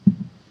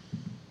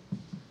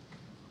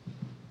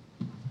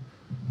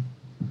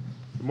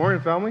Good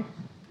morning, family.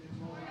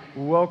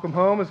 Welcome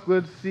home. It's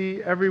good to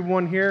see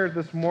everyone here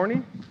this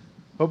morning.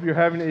 Hope you're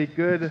having a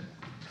good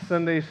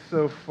Sunday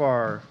so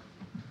far.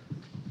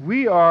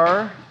 We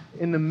are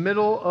in the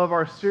middle of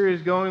our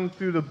series going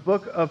through the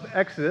book of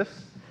Exodus,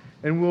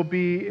 and we'll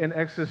be in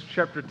Exodus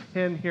chapter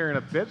 10 here in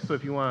a bit. So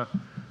if you want to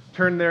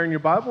turn there in your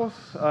Bibles,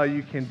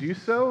 you can do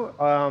so.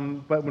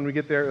 But when we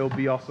get there, it'll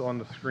be also on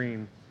the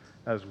screen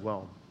as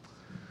well.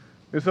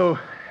 And so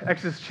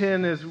Exodus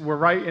 10 we're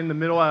right in the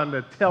middle, on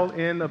the tail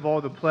end of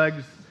all the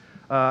plagues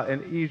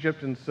in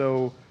Egypt, and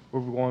so we're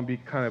going to be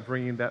kind of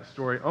bringing that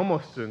story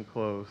almost to a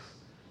close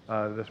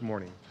this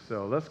morning.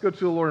 So let's go to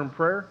the Lord in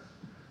prayer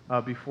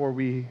before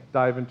we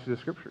dive into the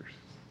Scriptures.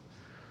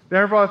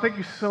 Dear Father, thank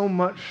you so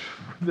much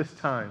for this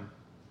time,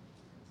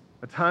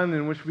 a time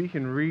in which we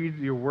can read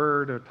your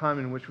word, a time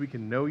in which we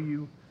can know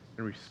you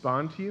and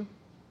respond to you,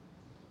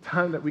 a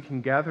time that we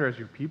can gather as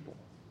your people.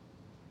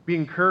 Be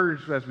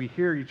encouraged as we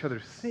hear each other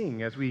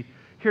sing, as we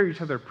hear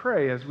each other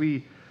pray, as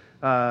we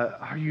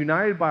are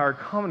united by our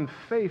common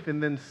faith,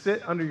 and then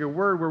sit under your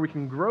word where we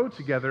can grow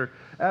together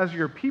as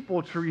your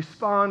people to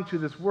respond to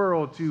this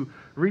world, to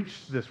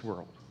reach this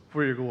world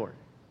for your glory.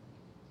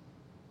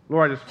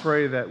 Lord, I just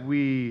pray that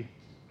we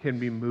can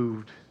be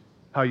moved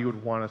how you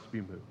would want us to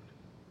be moved.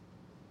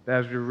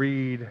 That as we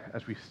read,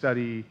 as we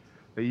study,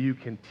 that you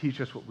can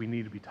teach us what we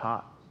need to be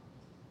taught.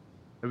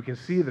 That we can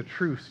see the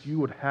truths you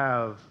would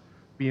have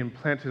be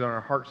implanted on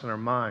our hearts and our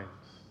minds,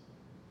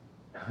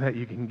 that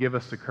you can give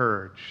us the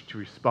courage to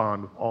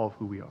respond with all of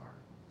who we are.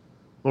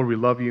 Lord, we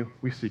love you,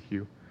 we seek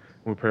you,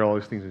 and we pray all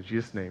these things in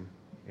Jesus' name.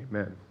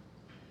 Amen.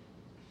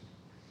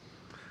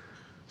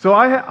 So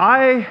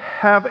I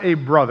have a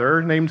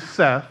brother named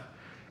Seth,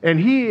 and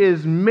he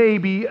is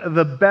maybe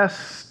the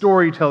best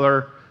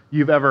storyteller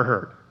you've ever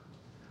heard.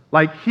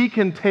 Like, he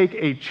can take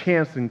a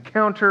chance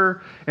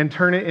encounter and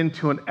turn it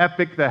into an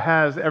epic that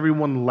has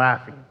everyone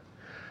laughing.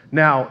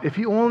 Now, if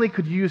he only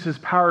could use his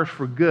powers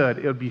for good,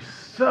 it would be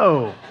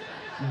so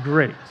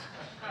great.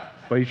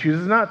 But he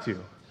chooses not to.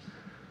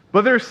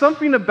 But there's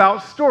something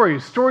about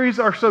stories. Stories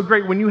are so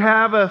great. When you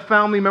have a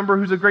family member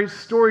who's a great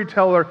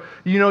storyteller,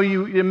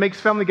 it makes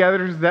family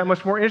gatherings that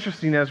much more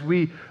interesting as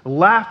we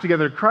laugh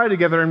together, cry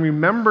together, and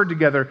remember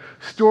together.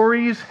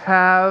 Stories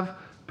have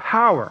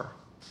power.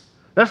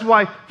 That's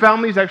why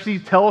families actually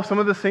tell some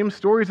of the same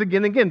stories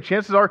again and again.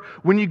 Chances are,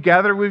 when you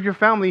gather with your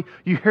family,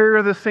 you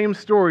hear the same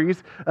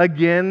stories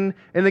again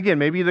and again.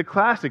 Maybe the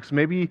classics,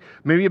 maybe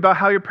about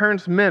how your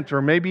parents meant, or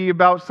maybe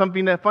about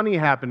something that funny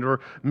happened,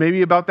 or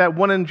maybe about that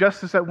one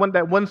injustice that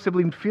one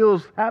sibling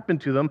feels happened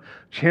to them.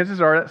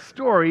 Chances are that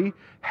story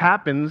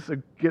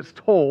gets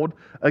told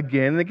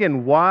again and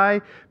again.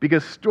 Why?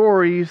 Because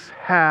stories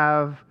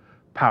have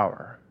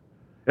power.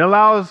 It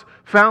allows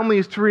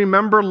families to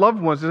remember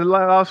loved ones. It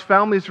allows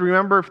families to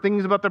remember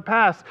things about their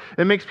past.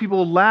 It makes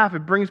people laugh.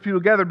 It brings people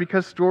together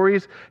because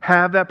stories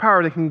have that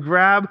power. They can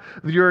grab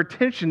your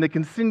attention. They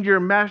can send your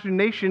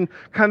imagination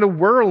kind of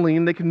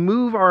whirling. They can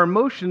move our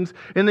emotions,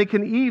 and they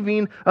can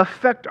even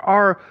affect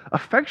our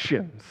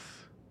affections.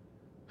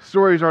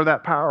 Stories are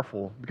that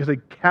powerful because they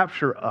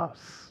capture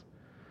us.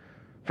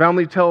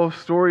 Family tells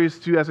stories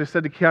to, as I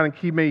said, to kind of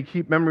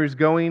keep memories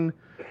going,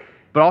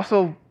 but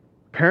also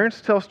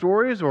parents tell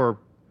stories, or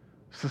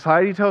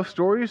society tells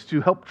stories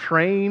to help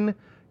train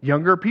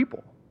younger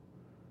people.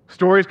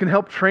 Stories can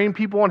help train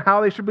people on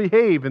how they should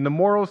behave and the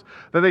morals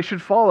that they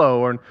should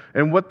follow,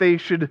 and what they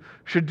should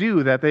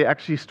do.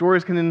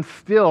 Stories can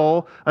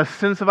instill a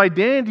sense of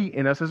identity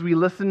in us as we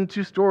listen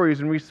to stories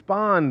and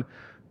respond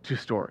to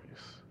stories.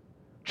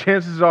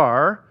 Chances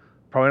are,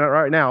 probably not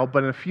right now,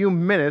 but in a few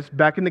minutes,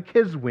 back in the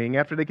kids' wing,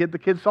 after they get the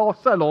kids all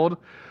settled,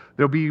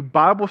 there'll be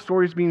Bible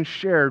stories being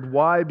shared.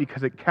 Why?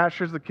 Because it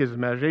captures the kids'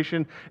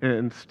 imagination and it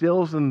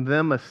instills in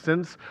them a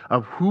sense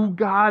of who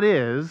God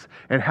is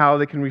and how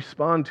they can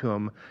respond to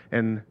Him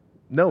and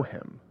know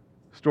Him.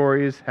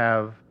 Stories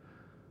have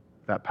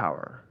that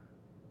power.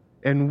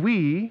 And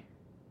we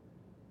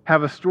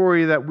have a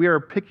story that we are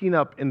picking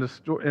up in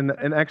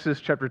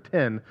Exodus chapter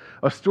 10,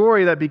 a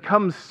story that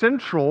becomes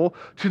central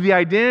to the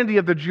identity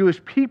of the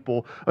Jewish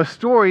people, a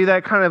story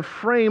that kind of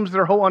frames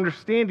their whole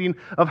understanding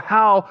of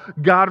how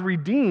God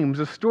redeems,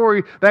 a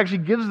story that actually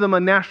gives them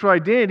a national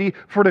identity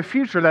for the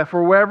future, that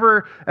for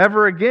wherever,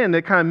 ever again,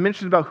 it kind of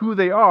mentions about who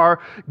they are,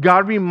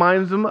 God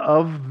reminds them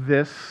of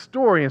this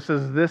story and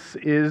says, this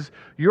is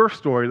your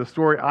story, the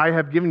story I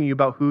have given you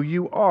about who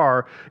you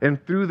are,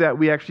 and through that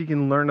we actually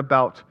can learn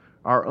about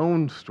our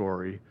own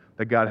story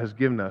that God has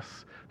given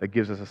us, that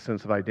gives us a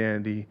sense of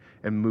identity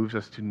and moves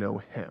us to know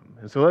Him.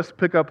 And so let's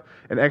pick up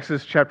in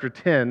Exodus chapter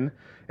 10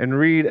 and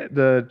read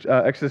the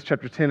Exodus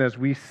chapter 10 as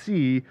we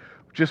see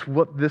just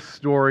what this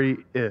story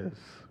is.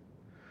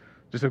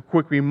 Just a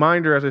quick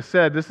reminder, as I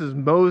said, this is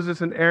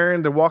Moses and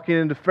Aaron. They're walking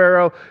into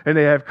Pharaoh, and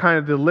they have kind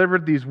of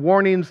delivered these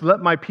warnings, let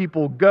my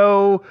people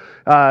go.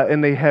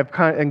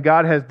 And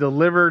God has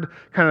delivered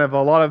kind of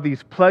a lot of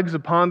these plagues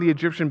upon the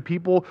Egyptian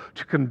people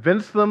to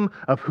convince them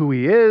of who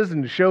he is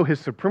and to show his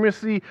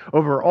supremacy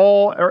over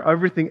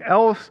everything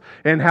else,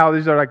 and how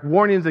these are like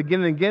warnings again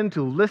and again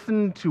to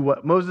listen to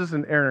what Moses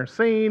and Aaron are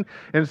saying.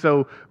 And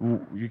so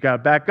you got to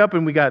back up,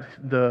 and we got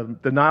the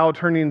Nile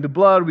turning into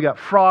blood. We got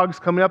frogs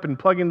coming up and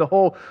plugging the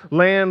whole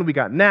land. We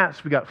got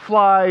gnats, we got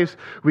flies,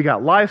 we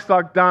got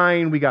livestock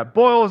dying, we got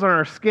boils on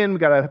our skin, we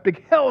got a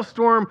big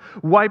hailstorm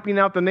wiping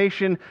out the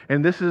nation,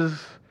 and this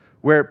is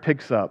where it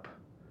picks up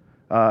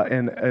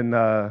in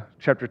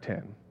chapter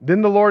 10.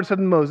 Then the Lord said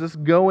to Moses,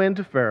 "Go in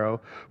to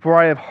Pharaoh, for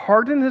I have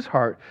hardened his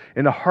heart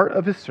and the heart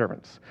of his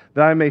servants,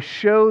 that I may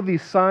show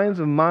these signs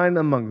of mine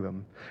among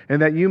them,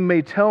 and that you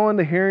may tell in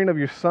the hearing of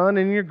your son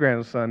and your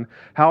grandson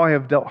how I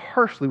have dealt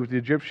harshly with the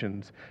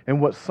Egyptians, and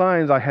what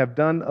signs I have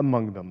done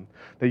among them,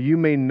 that you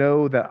may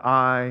know that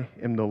I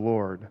am the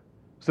Lord."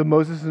 So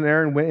Moses and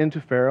Aaron went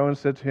into Pharaoh and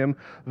said to him,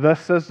 "Thus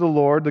says the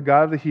Lord, the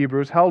God of the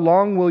Hebrews, how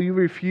long will you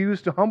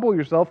refuse to humble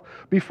yourself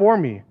before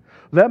me?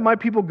 Let my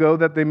people go,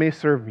 that they may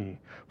serve me.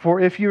 For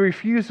if you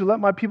refuse to let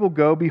my people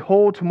go,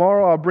 behold,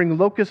 tomorrow I'll bring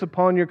locusts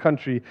upon your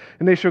country,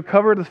 and they shall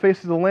cover the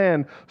face of the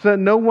land, so that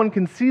no one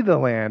can see the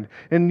land.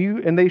 And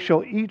they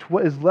shall eat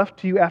what is left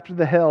to you after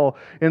the hail,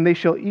 and they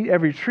shall eat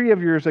every tree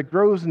of yours that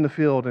grows in the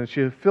field, and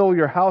shall fill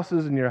your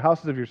houses and your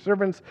houses of your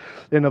servants,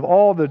 and of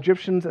all the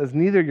Egyptians, as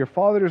neither your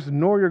fathers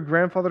nor your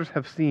grandfathers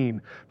have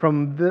seen,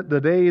 from the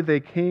day they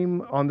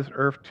came on this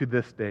earth to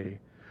this day."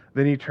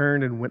 Then he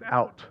turned and went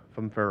out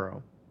from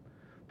Pharaoh.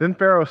 Then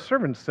Pharaoh's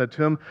servants said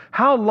to him,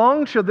 "How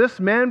long shall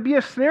this man be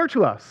a snare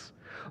to us?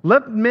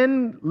 Let the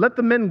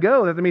men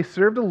go, that they may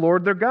serve the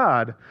Lord their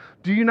God.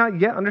 Do you not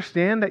yet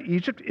understand that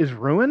Egypt is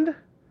ruined?"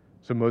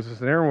 So Moses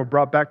and Aaron were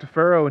brought back to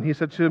Pharaoh, and he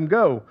said to them,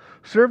 "Go,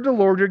 serve the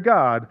Lord your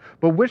God,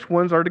 but which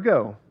ones are to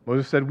go?"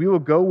 Moses said, "We will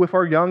go with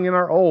our young and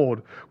our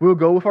old. We will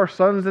go with our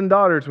sons and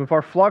daughters, with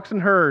our flocks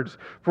and herds,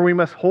 for we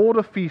must hold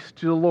a feast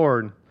to the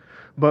Lord."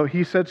 But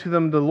he said to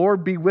them, "The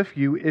Lord be with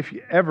you if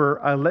ever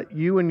I let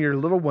you and your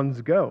little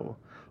ones go.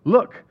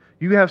 Look,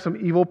 you have some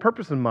evil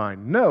purpose in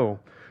mind. No,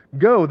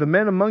 go, the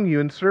men among you,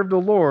 and serve the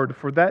Lord,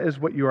 for that is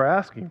what you are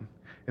asking."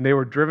 And they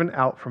were driven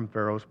out from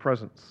Pharaoh's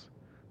presence.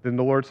 Then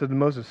the Lord said to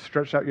Moses,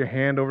 "Stretch out your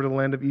hand over the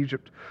land of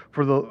Egypt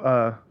for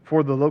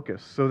the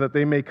locusts, so that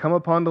they may come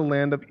upon the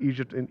land of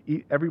Egypt and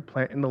eat every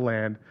plant in the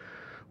land,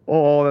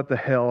 all that the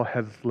hail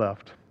has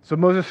left." So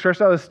Moses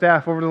stretched out his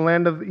staff over the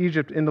land of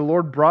Egypt, and the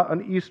Lord brought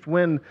an east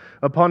wind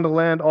upon the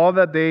land all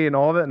that day and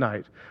all that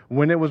night.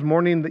 When it was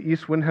morning, the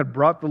east wind had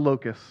brought the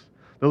locusts.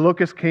 The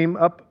locusts came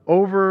up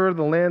over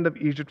the land of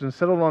Egypt and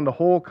settled on the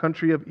whole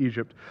country of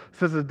Egypt,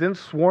 such a dense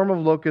swarm of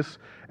locusts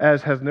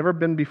as has never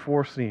been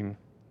before,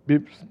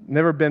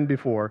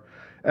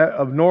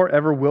 nor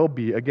ever will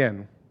be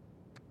again.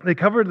 They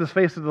covered the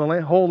face of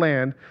the whole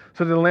land,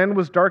 so the land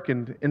was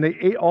darkened, and they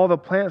ate all the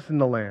plants in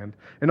the land,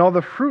 and all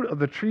the fruit of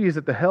the trees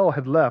that the hail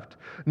had left.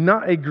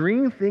 Not a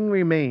green thing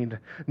remained,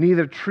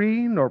 neither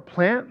tree nor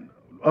plant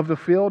of the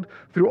field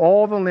through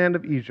all the land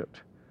of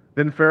Egypt.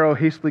 Then Pharaoh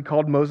hastily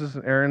called Moses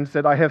and Aaron and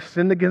said, "I have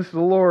sinned against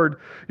the Lord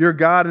your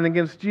God and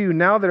against you.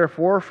 Now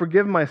therefore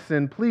forgive my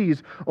sin,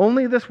 please,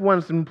 only this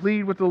once, and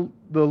plead with the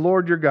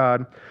Lord your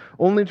God,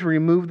 only to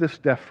remove this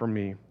death from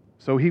me."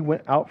 So he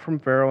went out from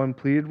Pharaoh and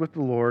pleaded with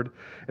the Lord,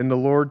 and the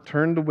Lord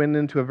turned the wind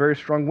into a very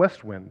strong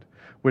west wind,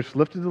 which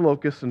lifted the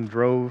locusts and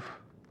drove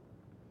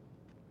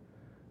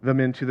them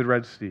into the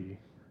Red Sea.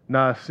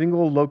 Not a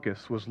single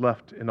locust was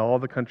left in all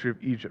the country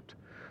of Egypt,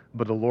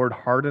 but the Lord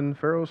hardened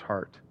Pharaoh's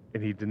heart,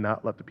 and he did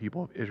not let the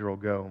people of Israel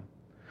go.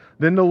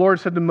 Then the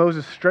Lord said to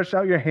Moses, "Stretch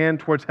out your hand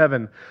towards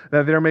heaven,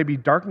 that there may be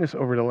darkness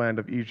over the land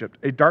of Egypt,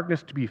 a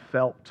darkness to be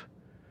felt."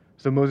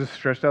 So Moses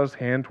stretched out his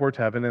hand towards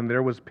heaven, and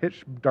there was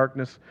pitch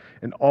darkness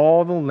in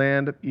all the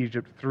land of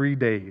Egypt 3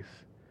 days.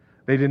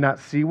 They did not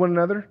see one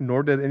another,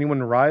 nor did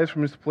anyone rise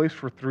from his place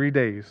for 3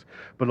 days.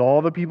 But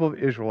all the people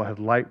of Israel had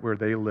light where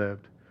they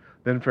lived.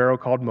 Then Pharaoh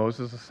called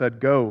Moses and said,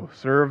 "Go,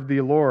 serve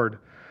the Lord.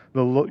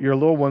 Your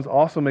little ones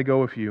also may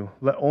go with you.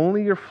 Let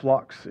only your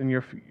flocks and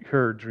your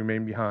herds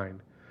remain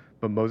behind."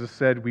 But Moses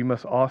said, You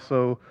must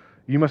also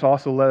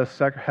let us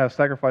have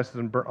sacrifices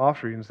and burnt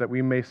offerings, that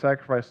we may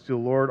sacrifice to the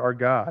Lord our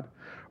God.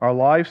 Our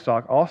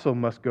livestock also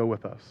must go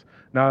with us.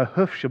 Not a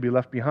hoof shall be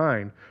left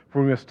behind,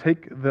 for we must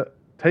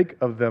take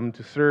of them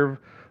to serve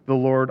the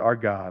Lord our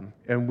God.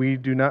 And we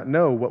do not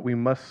know what we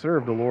must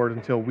serve the Lord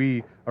until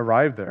we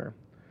arrive there.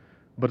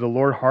 But the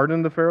Lord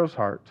hardened Pharaoh's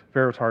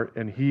heart,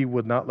 and he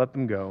would not let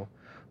them go.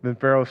 Then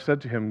Pharaoh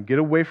said to him, "Get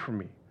away from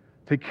me.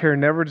 Take care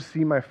never to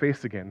see my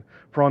face again,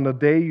 for on the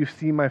day you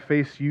see my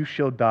face you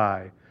shall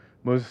die."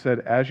 Moses said,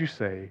 "As you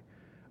say,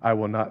 I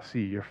will not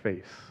see your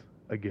face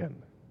again."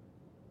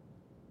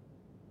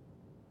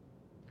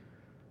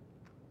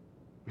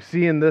 We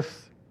see in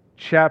this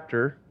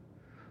chapter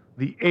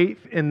the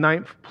 8th and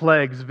 9th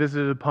plagues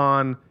visited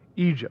upon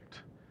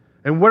Egypt.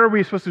 And what are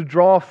we supposed to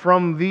draw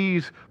from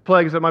these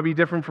plagues that might be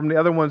different from the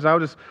other ones? I'll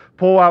just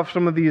pull out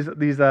some of these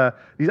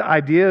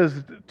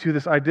ideas to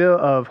this idea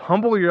of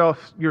humble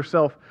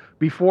yourself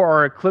before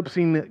our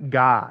eclipsing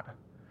God.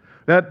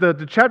 That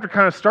the chapter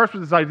kind of starts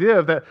with this idea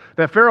of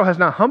that Pharaoh has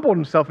not humbled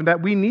himself, and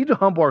that we need to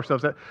humble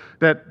ourselves,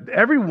 that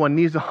everyone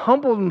needs to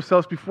humble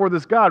themselves before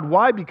this God.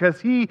 Why? Because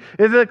he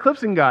is an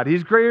eclipsing God.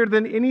 He's greater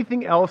than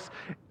anything else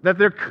that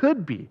there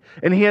could be.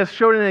 And he has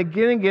shown it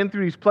again and again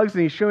through these plagues,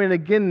 and he's showing it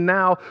again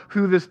now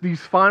through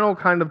these final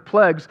kind of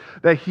plagues,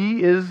 that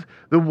he is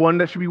the one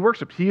that should be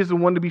worshipped. He is the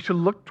one should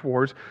look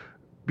towards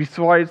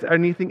besides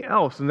anything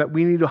else, and that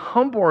we need to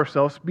humble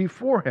ourselves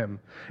before him.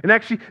 And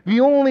actually, the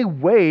only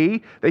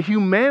way that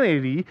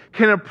humanity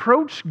can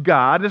approach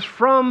God is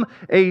from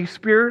a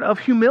spirit of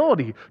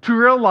humility, to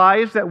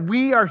realize that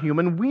we are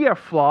human, we are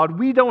flawed,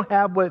 we don't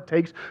have what it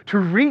takes to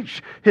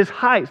reach his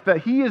heights,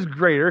 that he is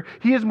greater,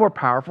 he is more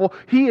powerful,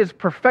 he is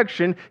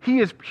perfection, he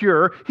is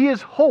pure, he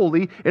is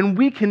holy, and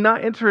we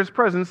cannot enter his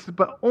presence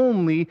but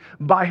only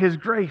by his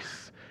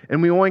grace.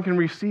 And we only can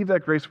receive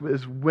that grace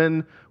is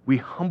when we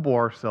humble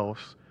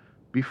ourselves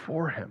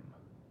before him.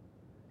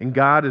 And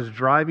God is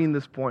driving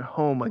this point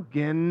home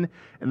again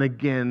and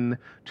again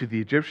to the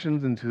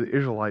Egyptians and to the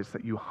Israelites,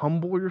 that you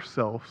humble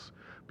yourselves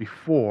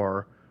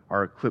before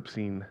our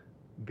eclipsing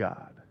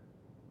God.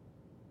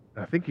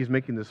 And I think he's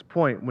making this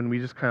point when we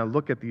just kind of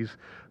look at the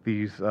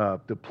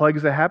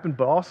plagues that happen,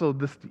 but also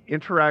the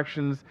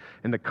interactions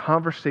and the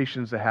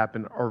conversations that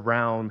happen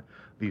around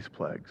these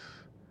plagues.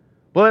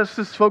 Well, let's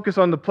just focus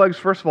on the plagues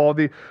first of all.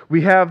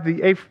 We have the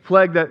 8th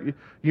plague that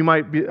you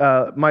might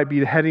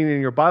be heading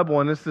in your Bible,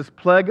 and it's this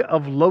plague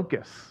of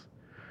locusts.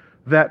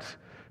 That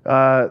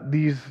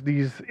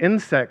these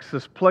insects,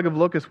 this plague of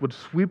locusts, would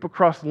sweep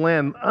across the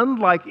land,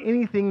 unlike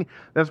anything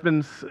that's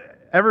been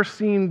ever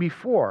seen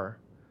before.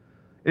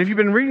 And if you've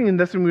been reading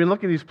this and we've been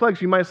looking at these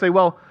plagues, you might say,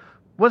 well,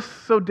 what's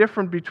so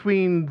different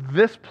between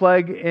this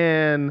plague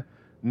and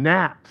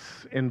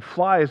gnats and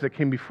flies that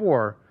came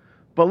before?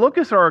 But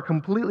locusts are a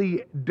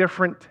completely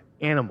different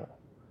animal.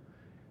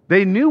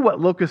 They knew what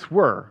locusts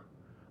were.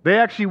 They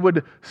actually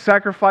would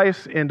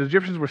sacrifice, and the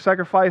Egyptians would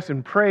sacrifice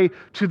and pray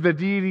to the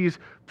deities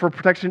for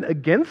protection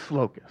against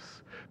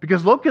locusts,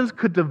 because locusts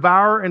could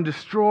devour and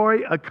destroy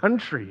a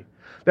country.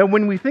 That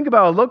when we think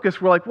about a locust,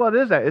 we're like, what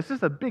is that? It's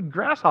just a big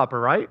grasshopper,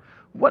 right?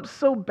 What's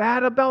so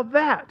bad about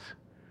that?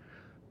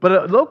 But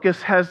a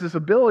locust has this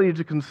ability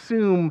to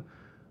consume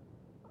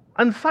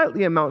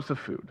unsightly amounts of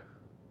food,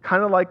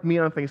 kind of like me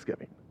on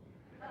Thanksgiving,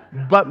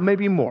 but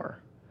maybe more.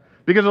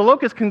 Because a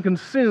locust can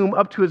consume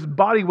up to its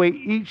body weight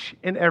each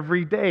and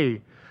every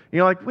day.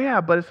 You're like, well, yeah,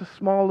 but it's a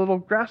small little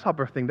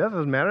grasshopper thing. That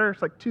doesn't matter.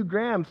 It's like 2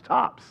 grams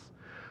tops.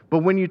 But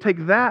when you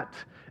take that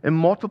and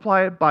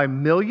multiply it by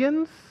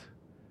millions,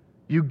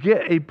 you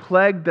get a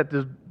plague that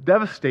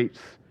devastates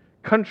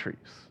countries.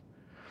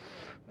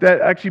 That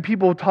actually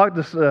people talk,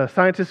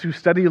 scientists who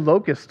study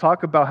locusts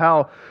talk about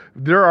how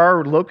there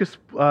are locust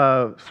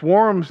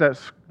swarms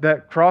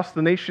that cross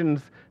the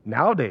nations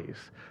nowadays.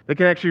 They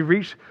can actually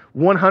reach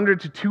 100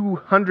 to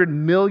 200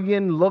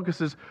 million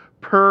locusts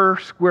per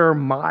square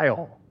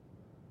mile,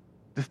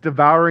 just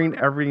devouring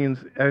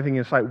everything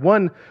in sight.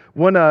 One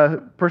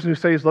person who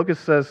studies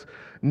locusts says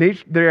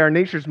they are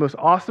nature's most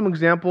awesome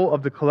example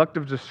of the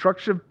collective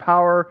destructive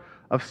power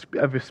of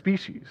a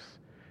species,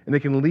 and they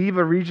can leave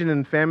a region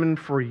in famine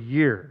for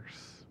years.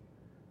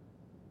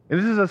 And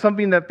this is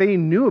something that they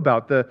knew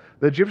about. The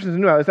Egyptians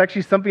knew about. It's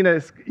actually something that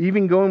is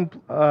even going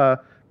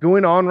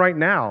on right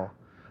now.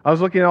 I was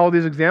looking at all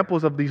these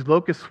examples of these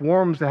locust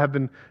swarms that have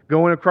been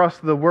going across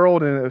the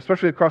world, and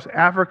especially across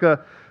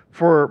Africa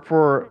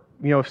for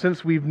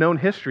since we've known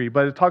history.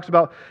 But it talks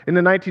about in the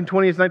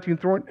 1920s,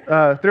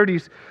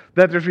 1930s,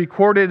 that there's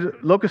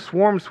recorded locust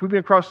swarms sweeping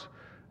across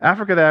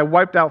Africa that had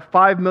wiped out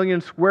 5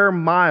 million square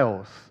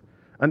miles,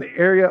 an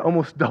area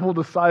almost double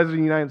the size of the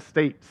United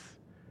States.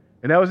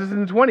 And that was just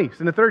in the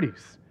 20s, in the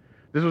 30s.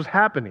 This was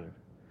happening.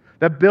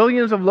 That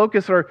billions of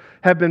locusts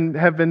have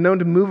been known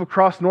to move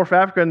across North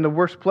Africa in the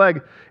worst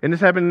plague, and this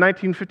happened in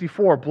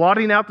 1954,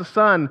 blotting out the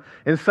sun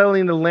and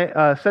setting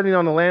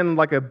on the land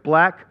like a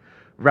black,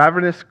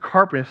 ravenous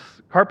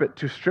carpet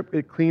to strip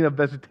it clean of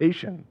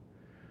vegetation.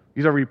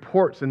 These are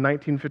reports in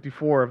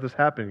 1954 of this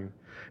happening.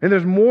 And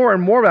there's more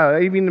and more about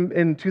it. Even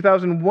in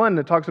 2001,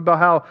 it talks about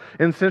how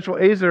in Central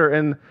Asia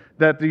and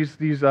that these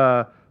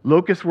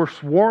locusts were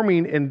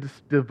swarming and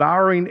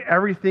devouring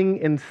everything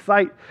in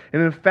sight.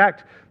 And in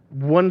fact,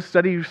 one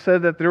study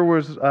said that there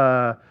was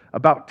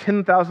about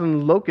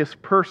 10,000 locusts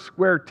per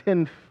square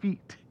 10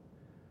 feet.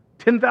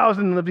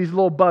 10,000 of these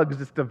little bugs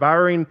just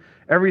devouring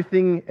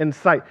everything in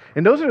sight.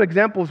 And those are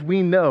examples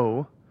we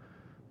know,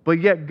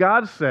 but yet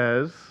God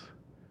says,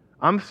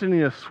 I'm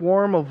sending a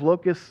swarm of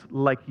locusts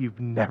like you've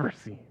never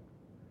seen.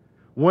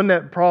 One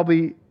that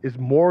probably is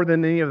more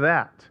than any of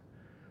that.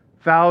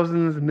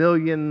 Thousands,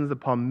 millions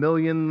upon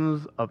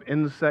millions of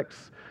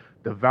insects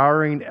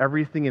devouring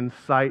everything in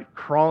sight,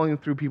 crawling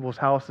through people's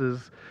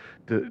houses,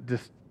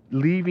 just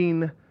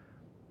leaving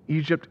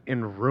Egypt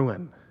in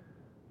ruin.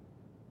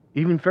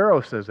 Even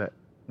Pharaoh says that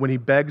when he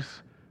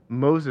begs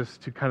Moses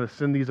to kind of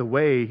send these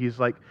away, he's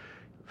like,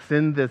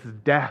 send this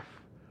death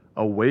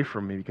away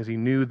from me, because he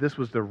knew this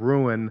was the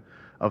ruin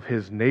of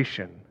his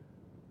nation.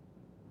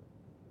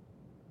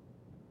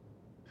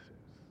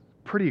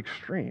 Pretty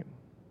extreme.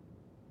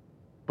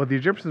 But the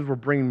Egyptians were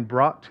being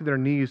brought to their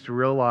knees to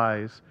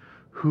realize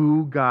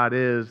who God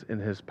is in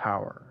his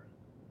power.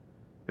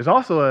 There's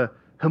also a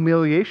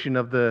humiliation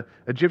of the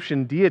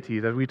Egyptian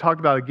deities, as we talked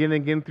about again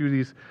and again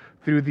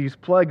through these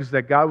plagues,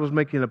 that God was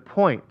making a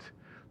point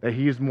that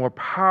he is more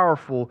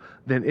powerful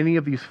than any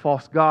of these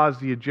false gods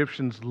the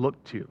Egyptians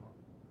looked to.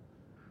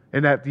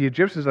 And that the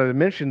Egyptians, as I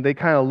mentioned, they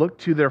kind of looked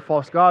to their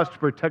false gods to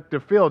protect their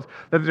fields.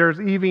 That there's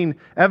even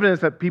evidence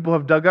that people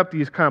have dug up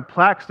these kind of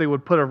plaques they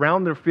would put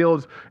around their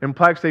fields, and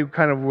plaques they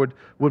kind of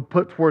would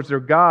put towards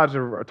their gods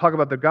or talk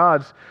about their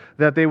gods,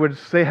 that they would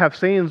have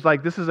sayings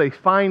like, this is a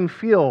fine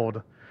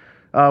field,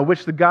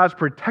 which the gods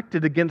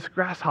protected against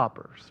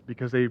grasshoppers,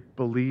 because they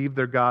believed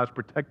their gods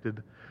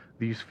protected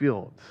these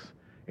fields.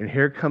 And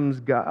here comes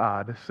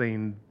God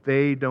saying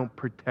they don't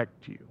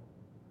protect you.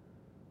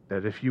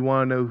 That if you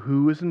want to know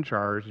who is in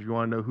charge, if you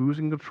want to know who's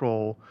in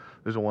control,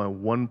 there's only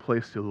one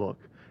place to look,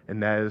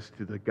 and that is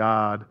to the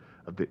God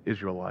of the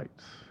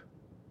Israelites.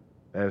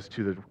 That is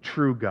to the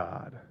true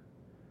God.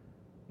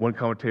 One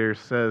commentator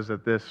says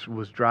that this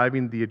was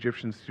driving the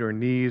Egyptians to their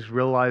knees,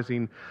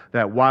 realizing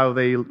that while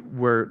they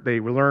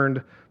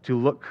learned to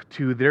look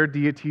to their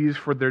deities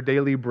for their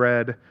daily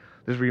bread,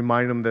 this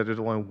reminded them that there's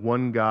only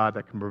one God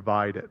that can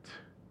provide it,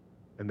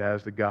 and that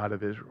is the God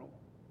of Israel.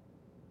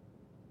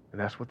 And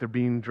that's what they're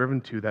being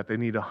driven to, that they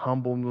need to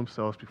humble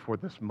themselves before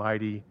this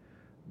mighty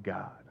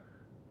God.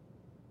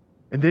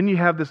 And then you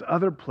have this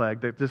other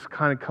plague that just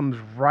kind of comes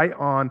right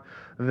on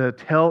the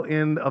tail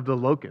end of the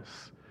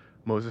locusts.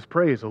 Moses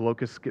prays, the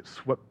locusts get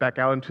swept back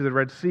out into the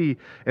Red Sea,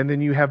 and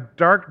then you have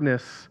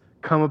darkness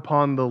come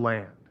upon the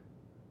land.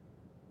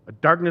 A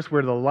darkness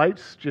where the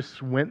lights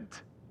just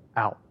went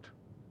out.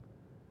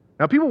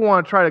 Now, people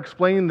want to try to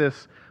explain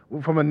this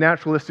from a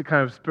naturalistic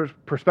kind of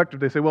perspective.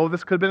 They say, well,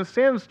 this could have been a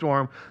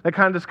sandstorm that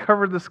kind of just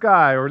covered the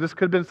sky, or this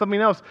could have been something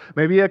else,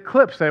 maybe an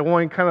eclipse that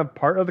only kind of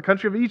part of the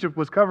country of Egypt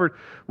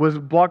was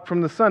blocked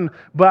from the sun.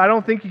 But I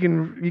don't think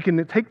you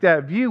can take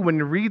that view when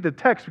you read the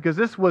text, because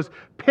this was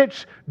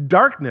pitch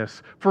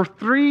darkness. For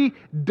 3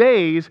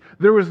 days,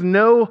 there was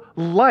no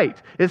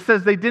light. It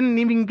says they didn't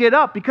even get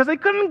up because they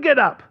couldn't get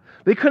up.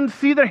 They couldn't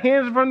see their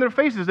hands in front of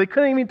their faces. They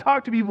couldn't even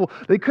talk to people.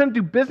 They couldn't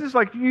do business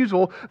like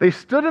usual. They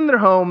stood in their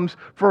homes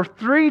for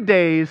 3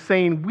 days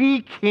saying,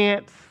 we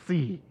can't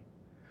see.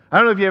 I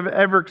don't know if you have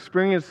ever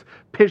experienced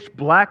pitch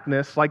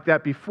blackness like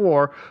that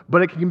before,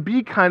 but it can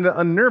be kind of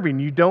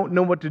unnerving. You don't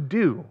know what to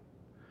do.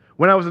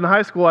 When I was in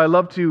high school, I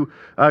loved to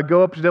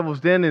go up to Devil's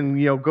Den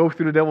and go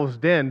through the Devil's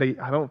Den.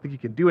 I don't think you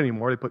can do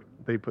anymore.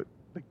 They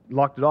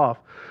locked it off.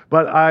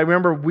 But I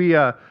remember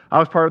I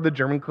was part of the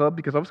German club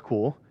because I was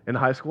cool in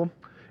high school.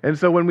 And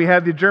so when we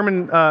had the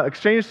German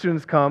exchange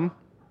students come,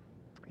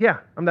 yeah,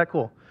 I'm that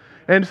cool.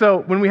 And so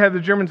when we had the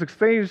German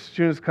exchange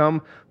students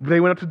come, they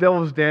went up to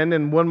Devil's Den,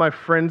 and one of my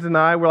friends and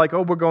I were like,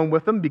 oh, we're going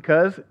with them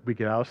because we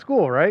get out of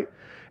school, right?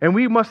 And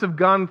we must have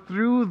gone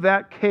through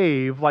that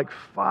cave like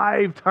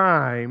 5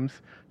 times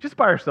just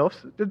by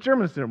ourselves. The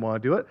Germans didn't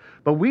want to do it,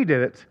 but we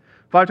did it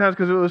 5 times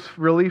because it was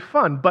really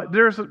fun. But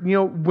there's,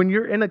 when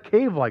you're in a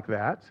cave like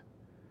that,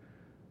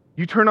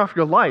 you turn off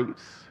your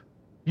lights,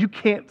 you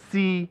can't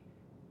see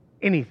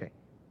anything.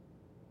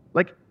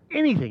 Like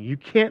anything. You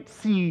can't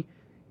see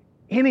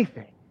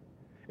anything.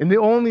 And the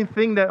only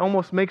thing that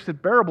almost makes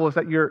it bearable is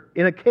that you're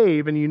in a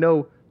cave and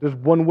there's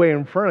one way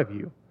in front of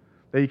you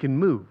that you can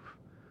move.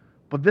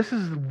 But this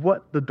is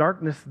what the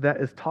darkness that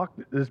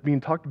is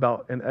being talked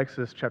about in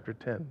Exodus chapter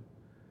 10.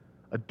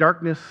 A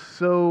darkness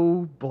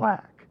so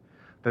black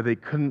that they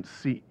couldn't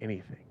see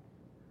anything.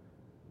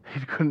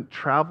 They couldn't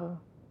travel.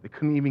 They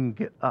couldn't even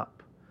get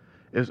up.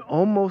 It was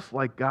almost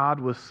like God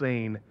was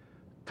saying,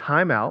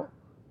 time out,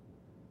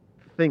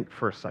 think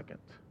for a second.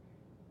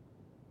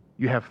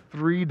 You have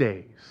 3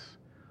 days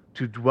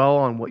to dwell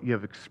on what you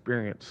have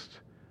experienced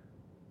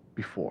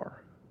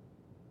before.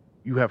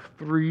 You have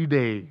 3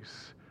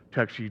 days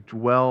to actually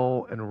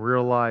dwell and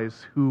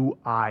realize who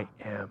I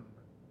am.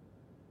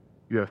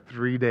 You have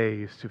 3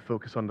 days to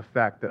focus on the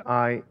fact that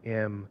I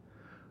am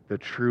the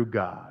true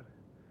God.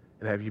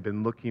 And have you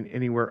been looking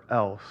anywhere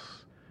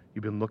else?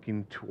 You've been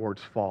looking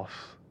towards false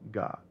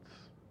gods.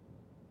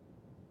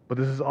 But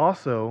this is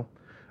also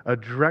a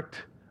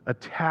direct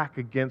attack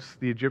against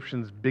the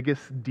Egyptians'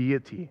 biggest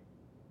deity.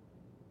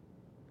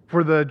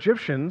 For the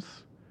Egyptians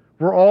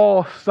were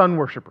all sun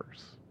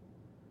worshipers.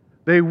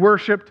 They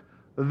worshipped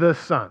the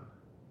sun.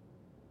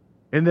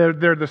 And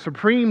the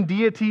supreme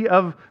deity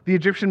of the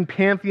Egyptian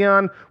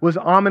pantheon was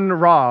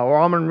Amun-Ra, or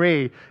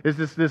Amun-Re.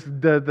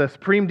 The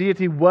supreme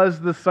deity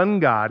was the sun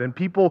god, and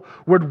people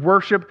would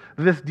worship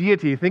this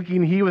deity,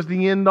 thinking he was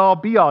the end-all,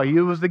 be-all. He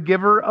was the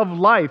giver of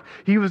life.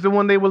 He was the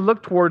one they would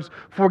look towards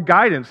for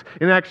guidance.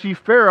 And actually,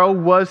 Pharaoh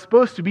was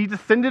supposed to be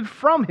descended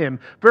from him.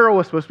 Pharaoh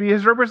was supposed to be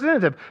his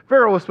representative.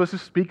 Pharaoh was supposed to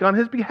speak on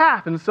his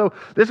behalf. And so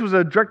this was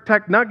a direct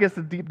attack, not against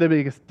the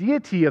biggest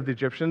deity of the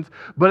Egyptians,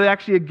 but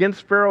actually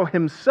against Pharaoh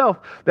himself,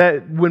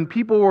 that when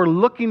people were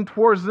looking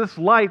towards this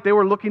light, they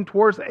were looking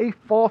towards a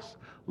false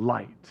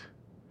light.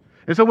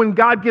 And so when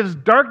God gives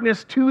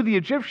darkness to the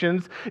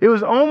Egyptians, it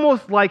was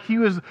almost like he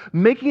was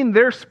making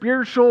their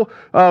spiritual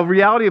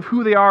reality of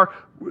who they are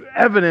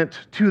evident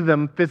to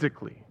them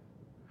physically.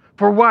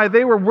 For why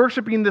they were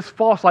worshiping this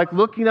false light,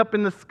 looking up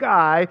in the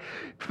sky,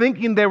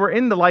 thinking they were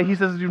in the light, he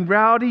says, in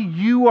reality,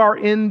 you are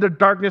in the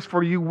darkness,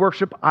 for you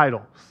worship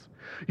idols.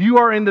 You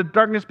are in the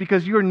darkness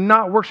because you are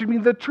not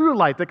worshiping the true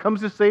light that comes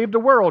to save the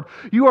world.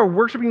 You are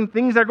worshiping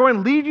things that are going to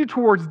lead you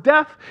towards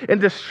death and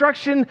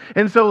destruction.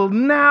 And so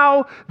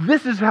now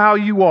this is how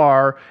you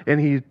are. And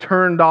he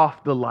turned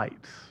off the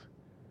lights.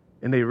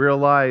 And they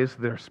realized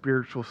their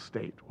spiritual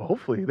state. Well,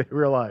 hopefully they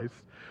realized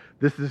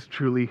this is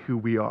truly who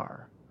we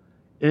are.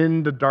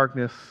 In the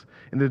darkness,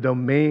 in the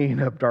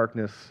domain of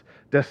darkness,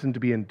 destined to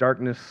be in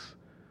darkness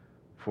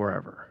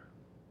forever.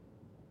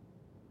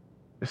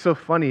 It's so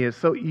funny, it's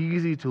so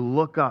easy to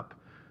look up,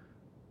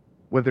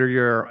 whether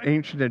you're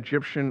ancient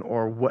Egyptian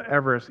or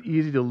whatever, it's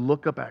easy to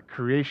look up at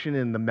creation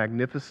and the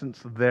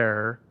magnificence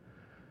there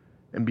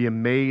and be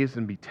amazed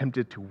and be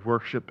tempted to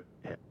worship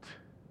it.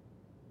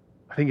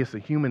 I think it's a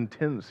human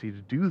tendency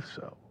to do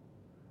so.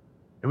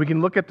 And we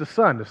can look at the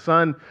sun. The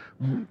sun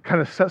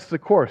kind of sets the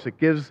course. It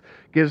gives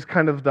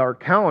kind of our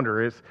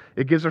calendar.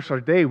 It gives us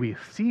our day. We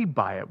see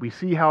by it. We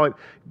see how it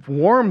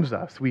warms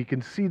us. We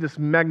can see this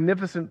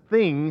magnificent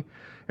thing,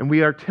 and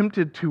we are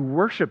tempted to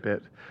worship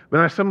it.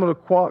 When I stumbled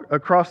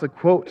across a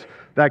quote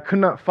that I could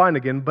not find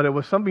again, but it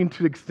was something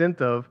to the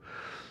extent of,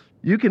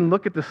 you can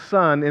look at the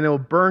sun and it will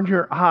burn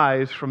your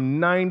eyes from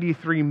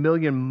 93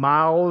 million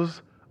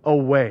miles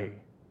away.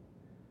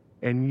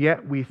 And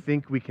yet we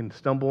think we can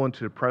stumble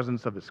into the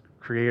presence of its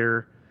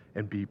creator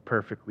and be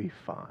perfectly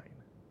fine.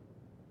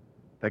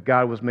 That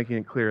God was making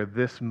it clear,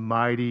 this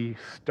mighty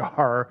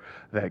star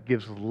that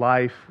gives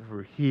life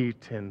for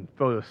heat and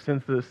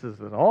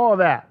photosynthesis and all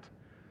that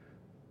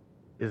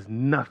is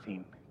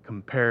nothing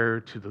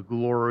compared to the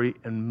glory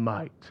and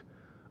might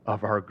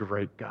of our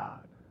great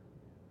God.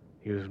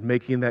 He was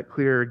making that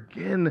clear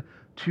again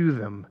to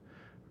them,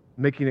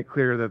 making it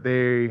clear that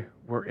they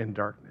were in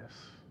darkness,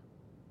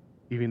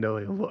 even though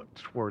they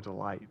looked towards a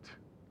light.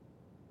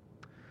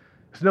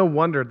 It's no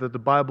wonder that the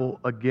Bible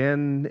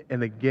again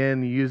and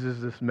again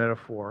uses this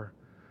metaphor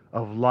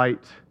of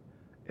light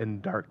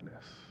and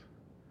darkness.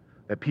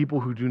 That people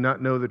who do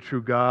not know the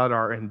true God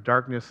are in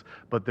darkness,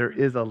 but there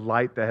is a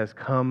light that has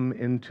come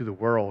into the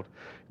world.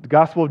 The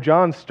Gospel of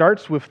John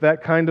starts with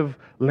that kind of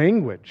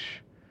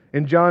language.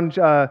 In John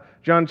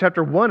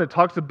chapter 1, it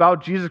talks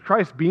about Jesus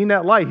Christ being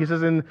that light. He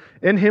says,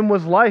 in him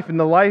was life, and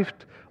the life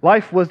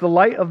was the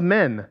light of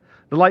men.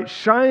 The light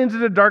shines in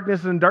the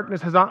darkness, and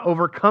darkness has not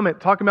overcome it.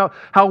 Talking about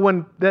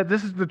how that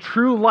this is the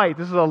true light.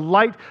 This is a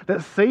light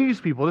that saves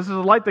people. This is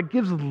a light that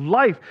gives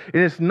life.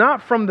 And it's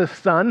not from the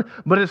Son,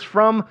 but it's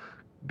from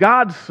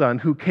God's Son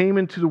who came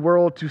into the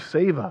world to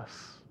save us.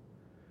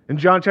 In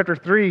John chapter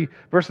 3,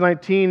 verse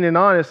 19 and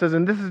on, it says,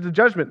 and this is the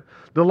judgment.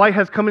 The light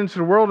has come into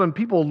the world, and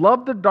people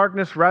love the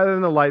darkness rather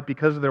than the light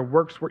because their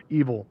works were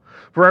evil.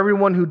 For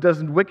everyone who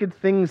does wicked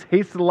things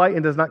hates the light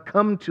and does not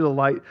come to the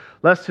light,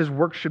 lest his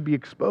works should be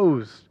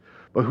exposed.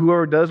 But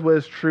whoever does what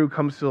is true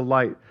comes to the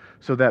light,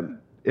 so that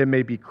it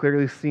may be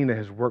clearly seen that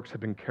his works have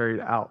been carried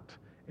out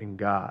in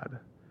God.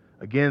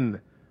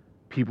 Again,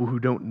 people who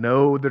don't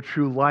know the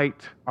true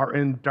light are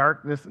in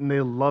darkness and they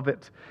love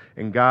it.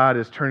 And God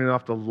is turning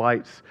off the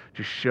lights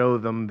to show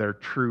them their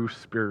true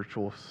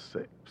spiritual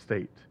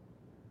state.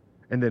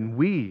 And then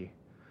we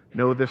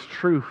know this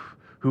truth,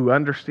 who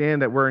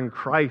understand that we're in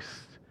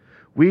Christ.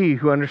 We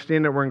who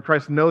understand that we're in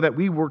Christ know that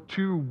we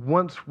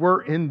once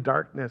were in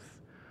darkness,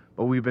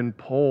 but we've been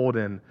pulled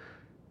and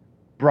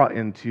brought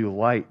into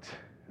light.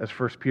 As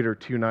 1 Peter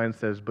 2:9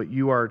 says, but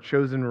you are a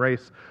chosen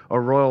race, a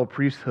royal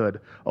priesthood,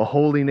 a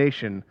holy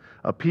nation,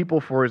 a people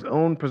for his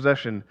own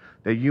possession,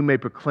 that you may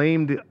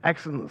proclaim the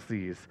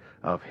excellencies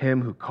of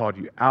him who called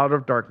you out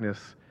of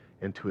darkness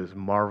into his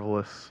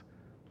marvelous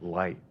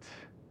light.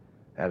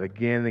 And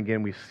again and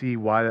again we see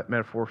why that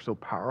metaphor is so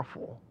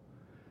powerful,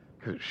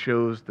 because it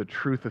shows the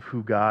truth of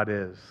who God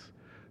is,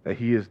 that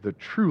he is the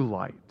true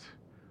light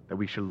that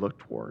we should look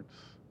towards.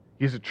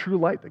 He is a true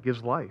light that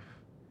gives life.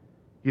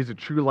 He is a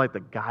true light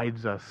that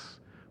guides us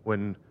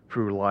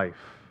through life.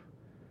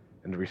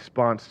 And the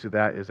response to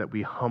that is that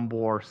we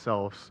humble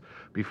ourselves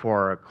before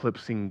our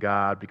eclipsing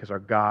God, because our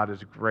God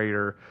is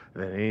greater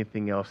than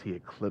anything else. He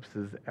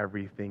eclipses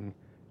everything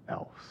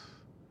else.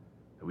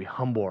 That we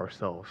humble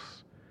ourselves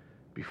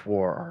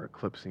before our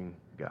eclipsing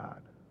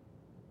God.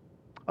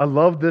 I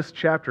love this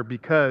chapter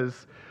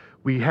because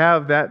We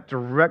have that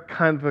direct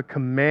kind of a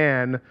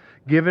command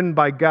given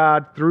by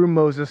God through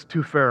Moses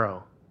to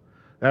Pharaoh.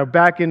 Now,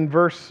 back in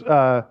verse 2,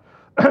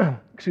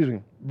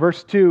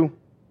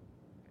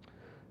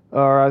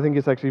 or I think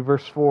it's actually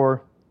verse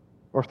 4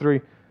 or 3.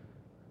 It's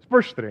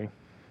verse 3.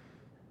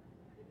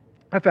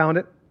 I found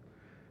it.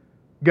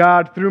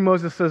 God, through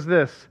Moses, says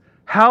this: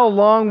 "How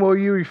long will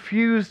you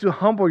refuse to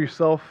humble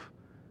yourself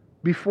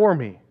before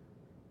me?"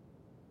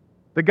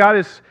 That God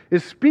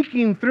is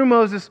speaking through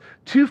Moses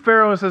to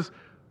Pharaoh and says,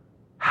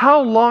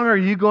 how long are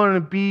you going to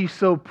be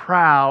so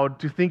proud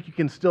to think you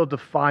can still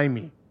defy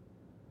me?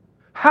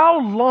 How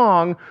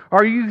long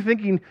are you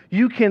thinking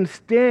you can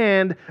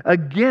stand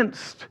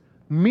against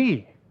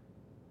me?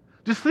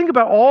 Just think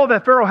about all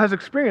that Pharaoh has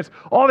experienced,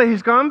 all that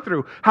he's gone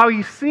through, how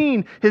he's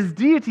seen his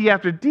deity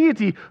after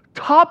deity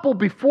topple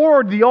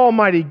before the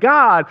Almighty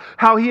God,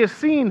 how he has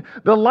seen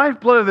the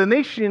lifeblood of the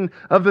nation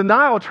of the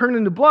Nile turn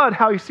into blood,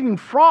 how he's seen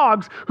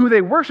frogs who they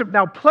worship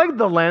now plague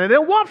the land and they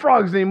don't want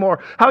frogs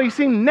anymore, how he's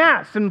seen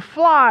gnats and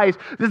flies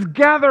just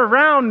gather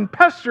around and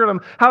pester them,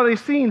 how they've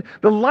seen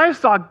the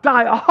livestock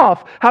die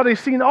off, how they've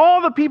seen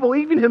all the people,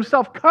 even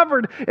himself,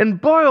 covered in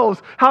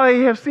boils, how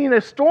they have seen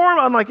a storm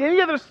unlike any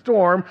other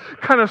storm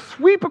kind of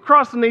sweep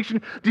across the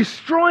nation,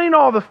 destroying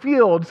all the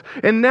fields.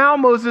 And now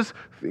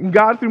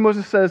God through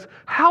Moses says,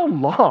 how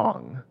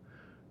long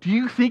do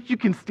you think you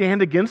can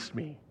stand against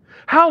me?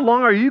 How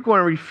long are you going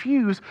to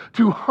refuse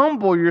to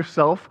humble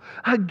yourself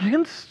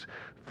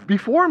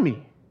before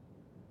me?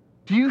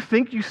 Do you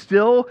think you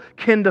still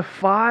can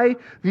defy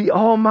the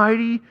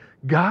Almighty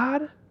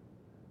God?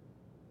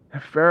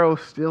 And Pharaoh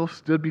still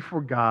stood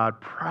before God,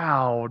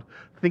 proud,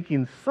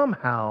 thinking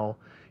somehow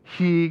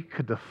he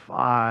could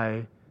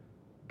defy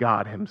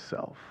God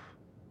himself.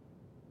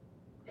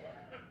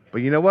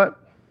 But you know what?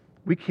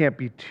 We can't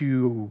be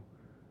too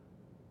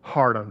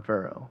hard on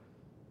Pharaoh,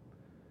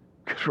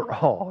 because we're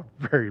all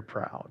very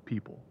proud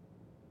people.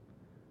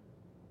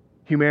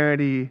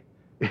 Humanity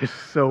is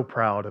so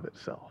proud of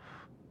itself,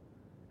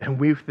 and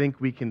we think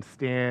we can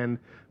stand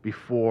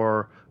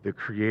before the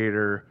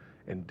Creator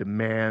and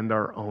demand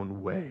our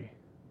own way.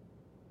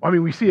 I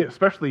mean, we see it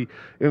especially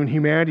in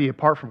humanity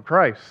apart from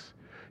Christ.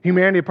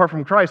 Humanity apart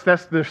from Christ,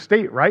 that's their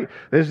state, right?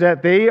 Is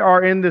that they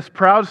are in this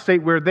proud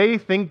state where they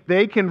think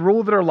they can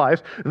rule their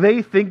lives.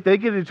 They think they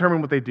can determine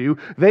what they do.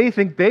 They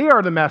think they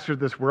are the master of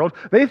this world.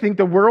 They think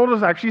the world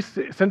is actually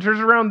centers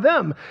around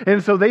them.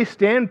 And so they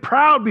stand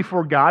proud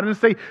before God and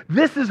say,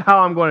 this is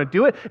how I'm going to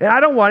do it, and I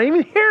don't want to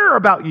even hear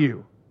about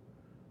you.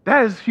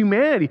 That is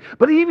humanity.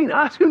 But even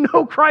us who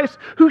know Christ,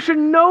 who should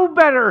know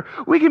better,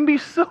 we can be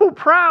so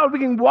proud. We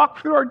can walk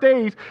through our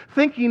days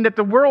thinking that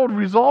the world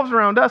revolves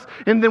around us.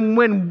 And then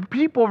when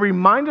people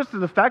remind us of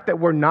the fact that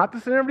we're not the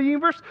center of the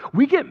universe,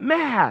 we get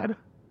mad.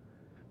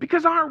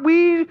 Because aren't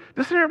we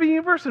the center of the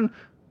universe?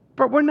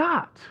 But we're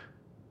not.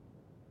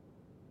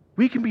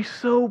 We can be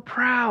so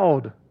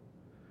proud.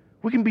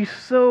 We can be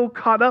so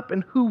caught up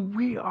in who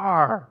we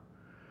are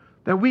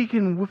that we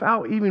can,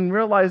 without even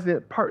realizing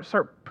it,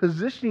 start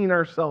positioning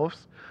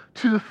ourselves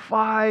to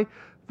defy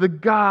the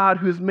God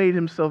who has made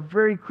himself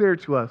very clear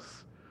to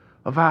us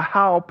of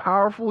how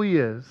powerful he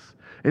is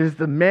and his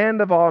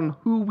demand on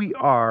who we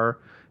are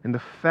and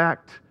the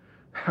fact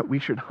that we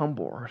should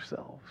humble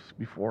ourselves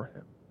before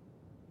him.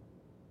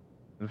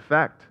 In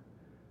fact,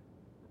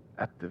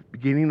 at the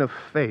beginning of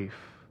faith,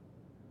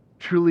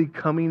 truly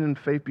coming in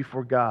faith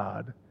before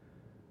God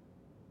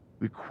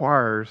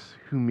requires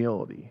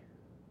humility.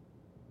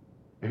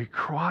 It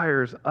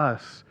requires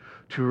us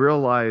to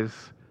realize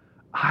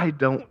I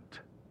don't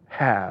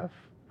have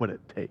what it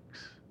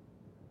takes.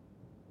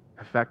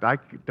 In fact, I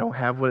don't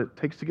have what it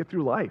takes to get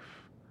through life,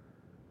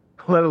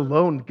 let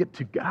alone get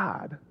to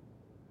God.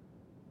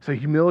 So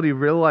humility,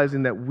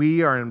 realizing that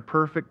we are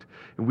imperfect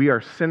and we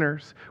are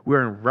sinners. We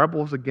are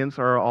rebels against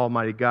our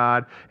Almighty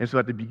God. And so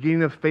at the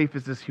beginning of faith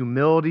is this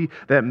humility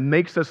that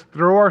makes us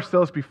throw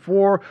ourselves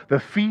before the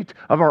feet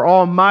of our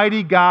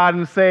Almighty God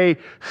and say,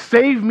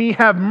 save me,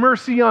 have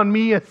mercy on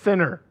me, a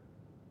sinner.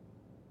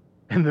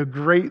 And the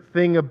great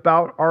thing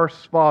about our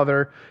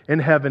Father in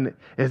heaven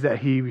is that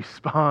he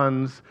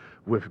responds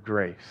with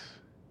grace.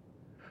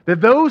 That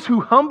those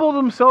who humble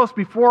themselves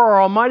before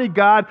our Almighty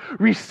God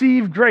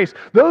receive grace.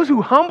 Those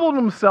who humble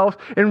themselves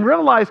and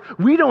realize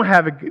we don't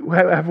have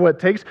what it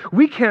takes,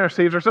 we can't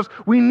save ourselves,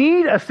 we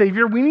need a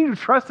Savior, we need to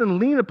trust and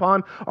lean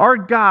upon our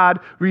God,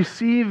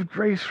 receive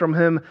grace from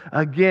him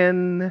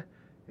again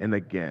and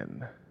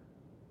again.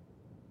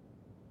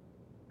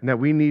 And that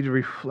we need to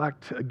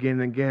reflect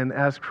again and again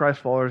as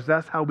Christ followers.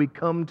 That's how we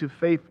come to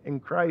faith in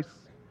Christ.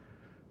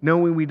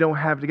 Knowing we don't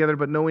have it together,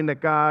 but knowing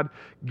that God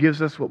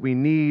gives us what we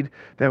need,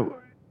 that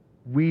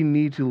we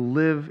need to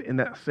live in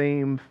that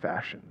same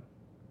fashion.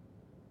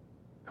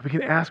 We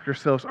can ask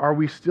ourselves, are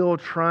we still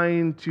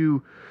trying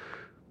to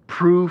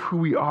prove who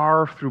we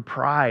are through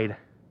pride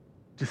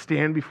to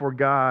stand before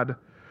God,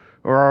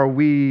 or are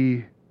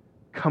we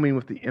coming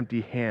with the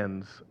empty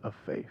hands of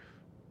faith?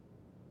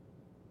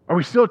 Are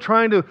we still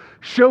trying to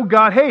show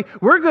God, hey,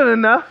 we're good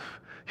enough.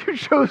 You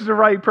chose the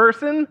right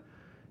person.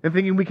 and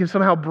thinking we can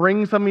somehow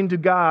bring something to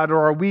God? Or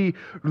are we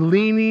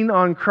leaning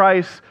on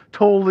Christ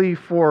totally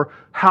for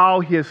how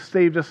He has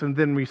saved us and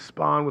then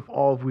respond with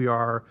all we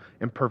are,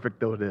 imperfect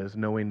though it is,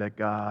 knowing that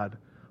God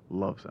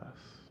loves us?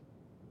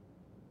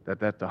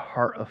 That the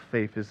heart of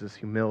faith is this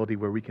humility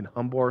where we can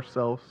humble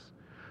ourselves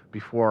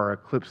before our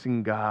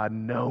eclipsing God,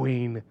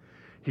 knowing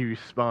He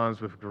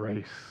responds with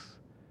grace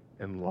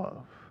and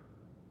love.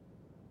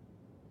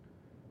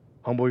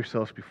 Humble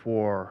yourselves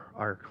before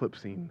our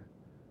eclipsing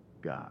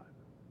God.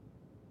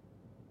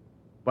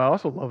 But I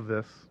also love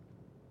this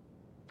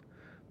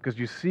because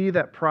you see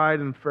that pride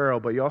in Pharaoh,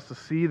 but you also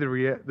see the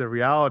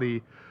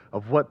reality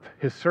of what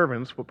his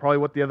servants, what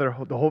the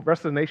whole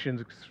rest of the nation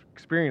is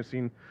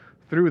experiencing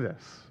through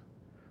this.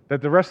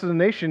 That the rest of the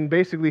nation,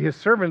 basically his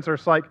servants, are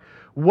like,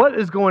 what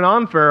is going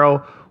on, Pharaoh?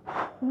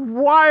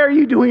 Why are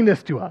you doing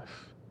this to us?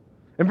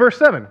 In verse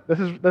 7,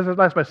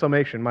 that's my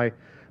summation,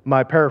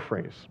 my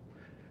paraphrase.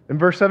 In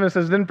verse 7 it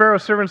says, Then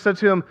Pharaoh's servants said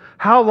to him,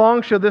 How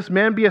long shall this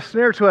man be a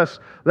snare to us?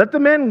 Let the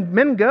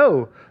men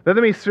go, that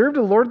they may serve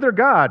the Lord their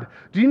God.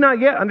 Do you not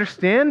yet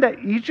understand that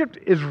Egypt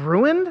is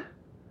ruined?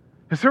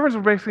 His servants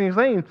were basically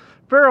saying,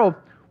 Pharaoh,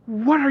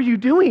 what are you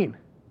doing?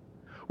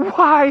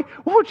 Why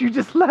won't you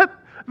just let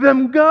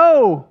them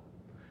go?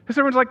 His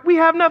servants are like, we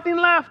have nothing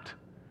left.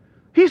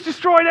 He's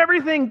destroyed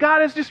everything.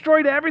 God has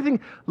destroyed everything.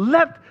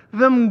 Let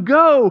them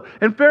go.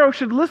 And Pharaoh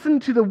should listen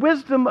to the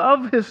wisdom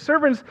of his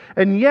servants,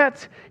 and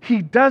yet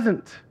he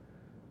doesn't.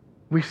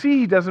 We see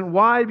he doesn't.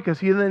 Why? Because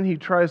he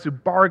tries to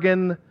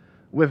bargain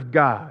with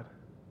God.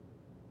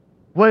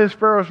 What is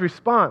Pharaoh's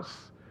response?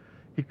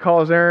 He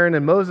calls Aaron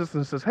and Moses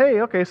and says,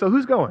 hey, okay, so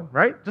who's going,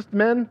 right? Just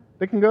men,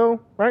 they can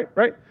go, right?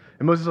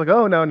 And Moses is like,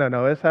 oh,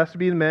 no. This has to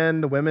be the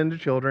men, the women, the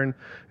children,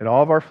 and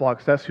all of our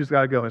flocks. That's who's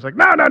got to go. And he's like,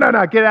 no,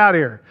 get out of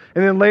here.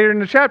 And then later in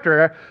the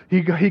chapter,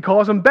 he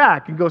calls them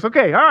back and goes,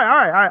 okay, all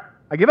right,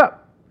 I give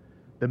up.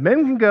 The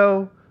men can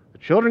go, the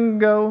children can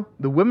go,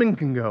 the women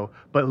can go,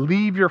 but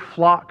leave your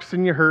flocks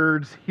and your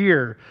herds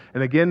here.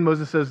 And again,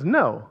 Moses says,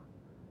 no,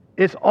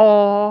 it's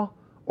all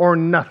or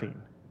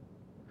nothing.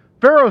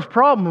 Pharaoh's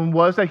problem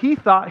was that he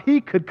thought he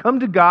could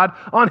come to God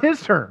on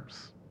his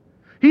terms.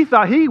 He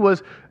thought he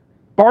was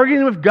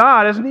bargaining with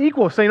God as an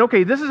equal, saying,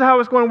 okay, this is how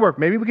it's going to work.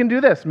 Maybe we can do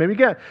this. Maybe we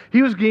can't.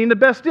 He was getting the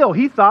best deal.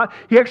 He thought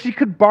he actually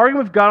could bargain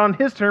with God on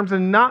his terms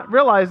and not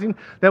realizing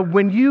that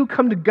when you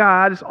come to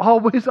God, it's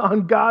always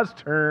on God's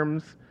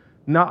terms,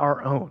 not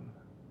our own.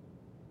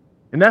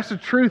 And that's the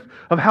truth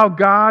of how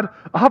God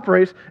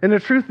operates. And the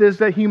truth is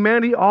that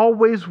humanity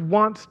always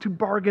wants to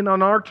bargain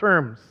on our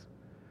terms.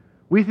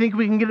 We think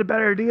we can get a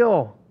better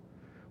deal.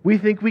 We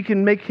think we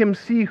can make Him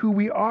see who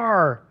we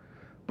are.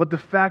 But the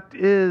fact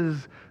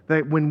is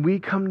that when we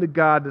come to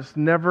God, it's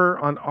never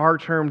on our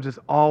terms, it's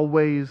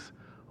always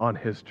on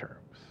His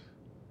terms.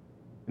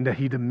 And that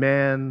He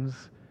demands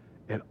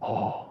it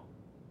all.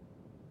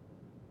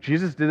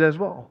 Jesus did as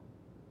well.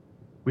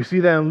 We see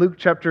that in Luke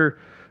chapter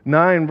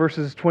 9,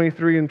 verses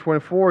 23 and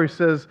 24. He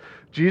says,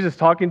 Jesus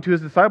talking to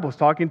His disciples,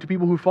 talking to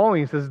people who follow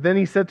Him. He says, Then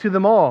He said to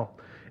them all,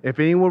 If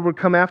anyone would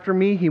come after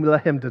me, He would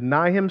let him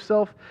deny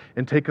himself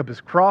and take up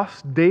his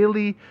cross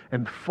daily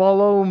and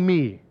follow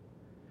me.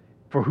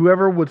 For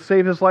whoever would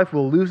save his life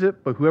will lose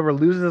it, but whoever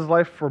loses his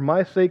life for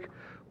my sake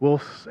will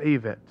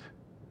save it.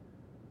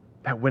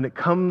 That when it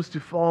comes to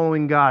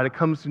following God, it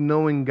comes to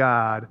knowing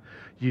God,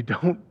 you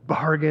don't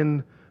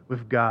bargain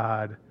with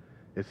God.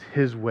 It's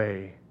His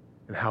way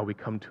and how we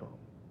come to Him.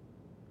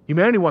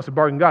 Humanity wants to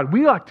bargain God.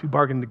 We like to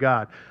bargain to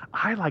God.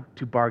 I like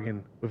to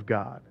bargain with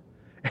God.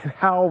 And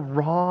how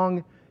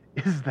wrong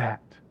is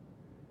that?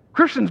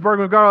 Christians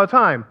bargain with God all the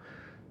time.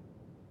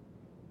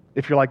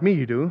 If you're like me,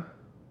 you do.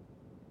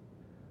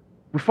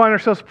 We find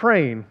ourselves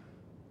praying,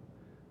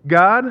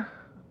 God,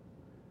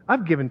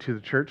 I've given to the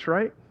church,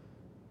 right?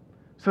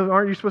 So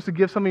aren't you supposed to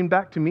give something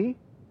back to me?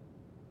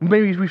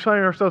 Maybe we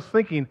find ourselves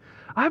thinking,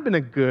 I've been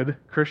a good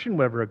Christian,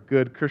 whatever a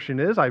good Christian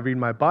is. I read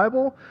my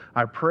Bible,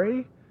 I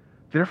pray.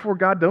 Therefore,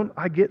 God, don't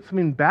I get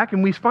something back?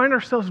 And we find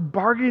ourselves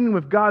bargaining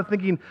with God,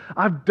 thinking,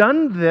 I've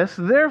done this,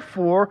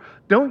 therefore,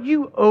 don't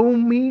you owe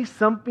me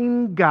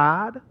something,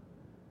 God?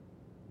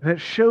 And it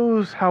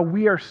shows how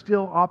we are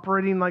still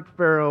operating like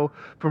Pharaoh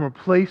from a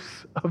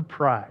place of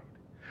pride,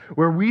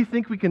 where we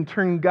think we can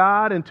turn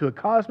God into a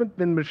cosmic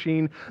vending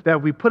machine,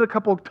 that we put a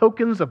couple of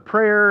tokens of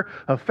prayer,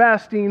 of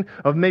fasting,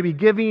 of maybe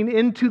giving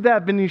into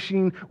that vending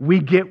machine,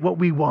 we get what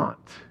we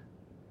want.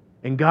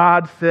 And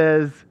God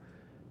says,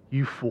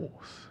 you fools.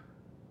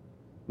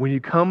 When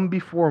you come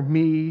before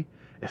me,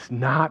 it's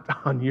not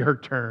on your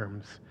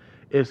terms,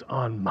 it's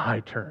on my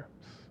terms.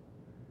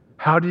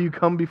 How do you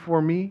come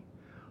before me?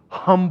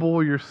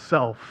 Humble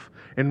yourself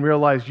and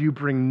realize you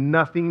bring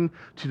nothing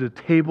to the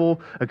table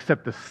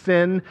except the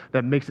sin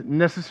that makes it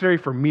necessary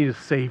for me to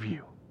save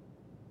you.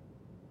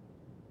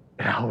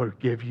 And I will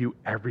give you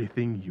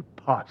everything you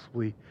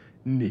possibly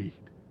need.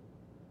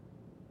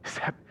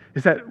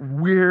 Is that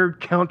weird,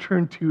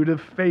 counterintuitive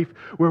faith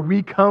where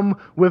we come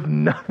with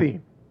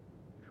nothing?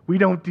 We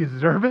don't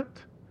deserve it.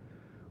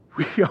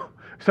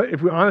 So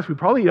if we're honest, we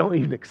probably don't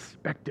even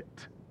expect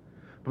it.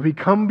 But we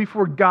come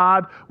before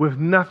God with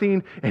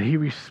nothing, and he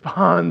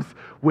responds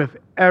with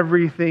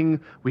everything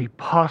we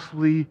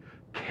possibly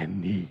can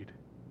need.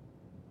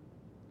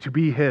 To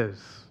be his,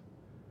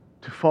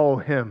 to follow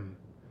him,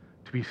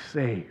 to be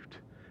saved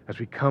as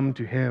we come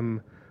to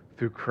him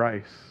through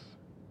Christ.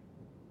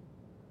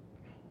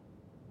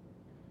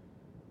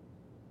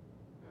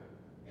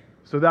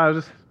 So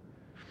that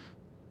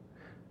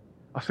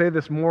I'll say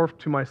this more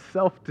to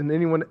myself than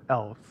anyone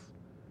else.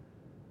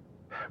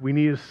 We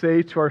need to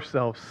say to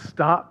ourselves,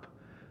 stop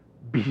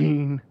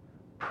being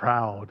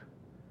proud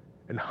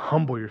and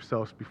humble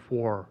yourselves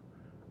before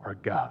our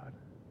God,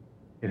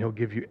 and he'll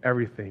give you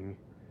everything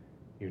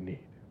you need.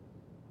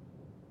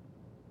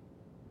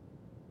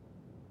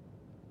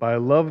 But I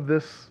love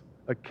this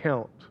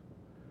account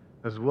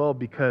as well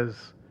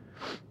because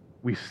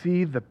we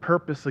see the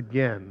purpose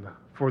again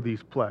for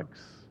these plagues.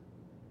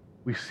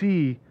 We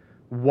see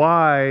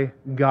why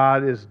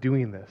God is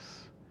doing this.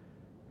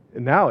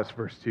 And now it's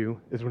verse 2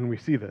 is when we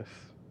see this.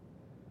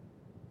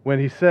 When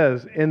he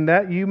says, "In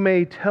that you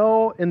may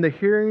tell in the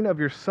hearing of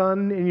your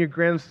son and your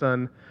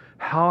grandson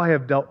how I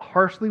have dealt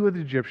harshly with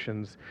the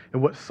Egyptians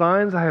and what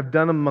signs I have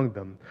done among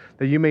them,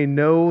 that you may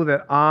know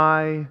that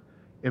I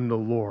am the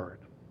Lord."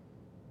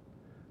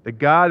 That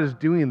God is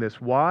doing this.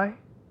 Why?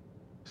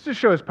 It's to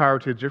show his power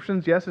to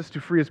Egyptians. Yes. It's to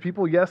free his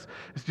people. Yes.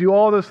 It's to do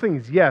all those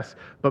things. Yes.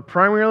 But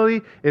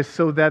primarily it's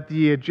so that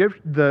the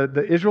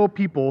Israel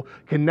people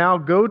can now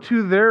go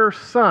to their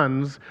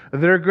sons,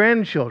 their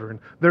grandchildren,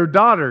 their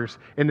daughters,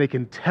 and they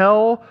can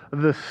tell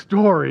the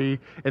story,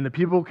 and the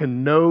people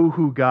can know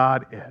who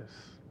God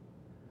is.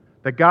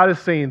 That God is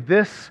saying,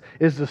 this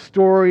is the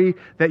story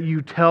that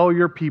you tell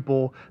your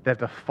people that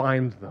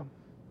defines them.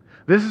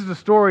 This is the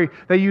story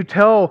that you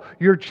tell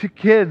your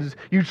kids,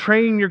 you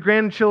train your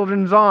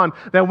grandchildren on,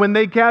 that when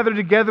they gather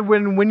together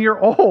when you're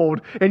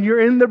old and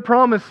you're in the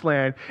promised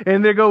land,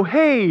 and they go,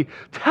 hey,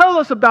 tell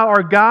us about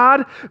our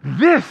God,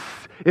 this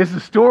is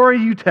the story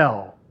you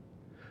tell.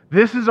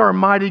 This is our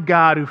mighty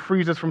God who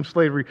frees us from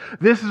slavery.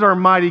 This is our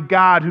mighty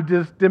God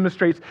who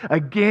demonstrates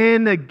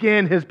again and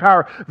again his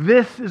power.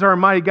 This is our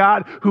mighty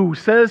God who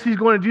says he's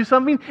going to do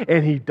something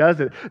and he does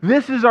it.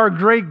 This is our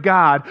great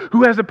God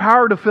who has the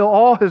power to fulfill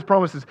all his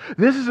promises.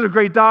 This is a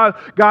great God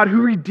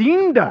who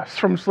redeemed us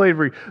from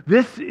slavery.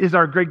 This is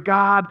our great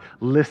God.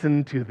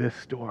 Listen to this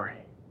story.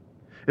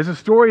 It's a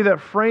story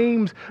that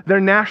frames their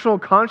national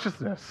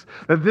consciousness,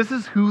 that this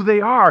is who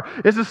they are.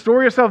 It's a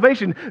story of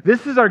salvation.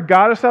 This is our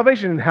God of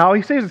salvation, and how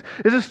he saves us.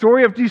 It's a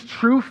story of these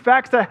true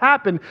facts that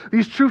happen,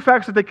 these true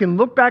facts that they can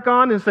look back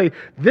on and say,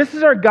 this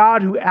is our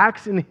God who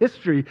acts in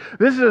history.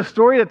 This is a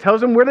story that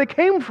tells them where they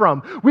came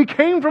from. We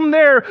came from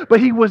there, but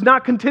he was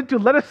not content to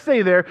let us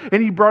stay there,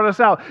 and he brought us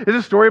out. It's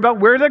a story about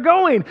where they're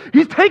going.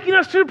 He's taking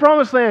us to the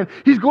promised land.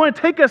 He's going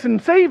to take us and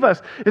save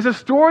us. It's a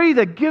story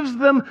that gives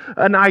them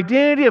an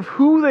identity of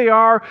who they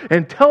are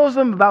and tells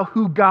them about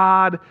who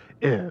God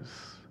is.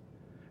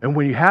 And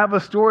when you have a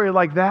story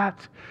like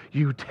that,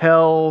 you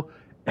tell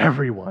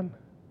everyone,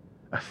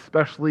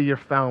 especially your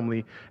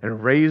family,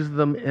 and raise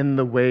them in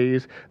the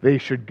ways they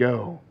should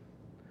go.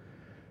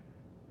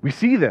 We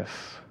see this.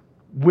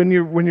 When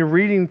you're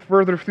reading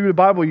further through the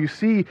Bible, you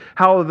see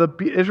how the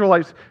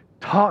Israelites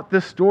taught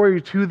this story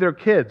to their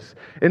kids.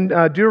 In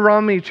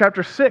Deuteronomy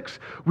chapter 6,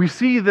 we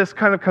see this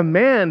kind of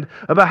command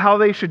about how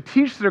they should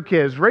teach their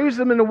kids, raise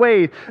them in a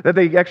way that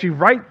they actually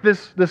write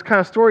this kind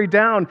of story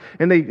down,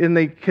 and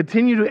they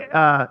continue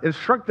to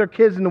instruct their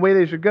kids in the way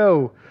they should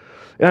go.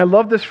 And I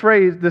love this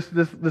phrase,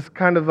 this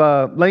kind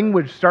of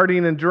language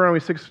starting in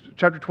Deuteronomy 6,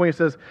 chapter 20. It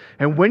says,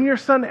 "And when your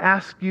son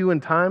asks you in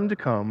time to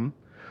come,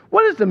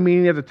 what is the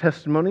meaning of the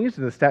testimonies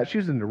and the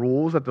statutes and the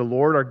rules that the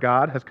Lord our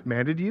God has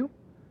commanded you?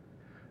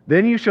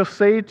 Then you shall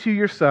say to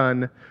your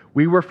son,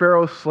 we were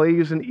Pharaoh's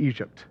slaves in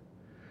Egypt.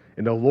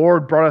 And the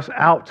Lord brought us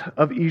out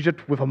of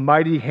Egypt with a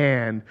mighty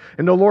hand.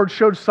 And the Lord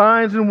showed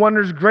signs and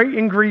wonders great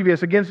and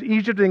grievous against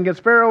Egypt and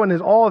against Pharaoh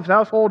and all his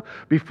household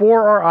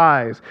before our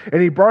eyes.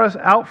 And he brought us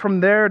out from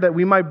there that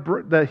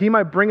he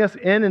might bring us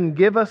in and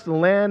give us the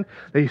land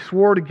that he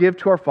swore to give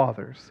to our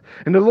fathers.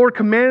 And the Lord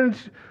commanded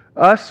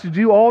us to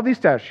do all these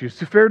statutes,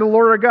 to fear the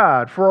Lord our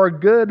God for our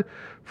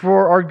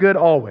good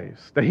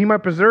always, that he might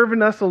preserve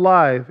in us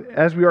alive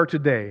as we are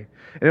today.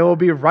 And it will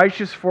be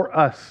righteous for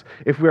us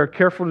if we are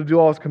careful to do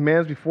all his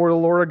commands before the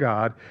Lord our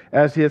God,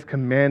 as he has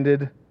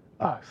commanded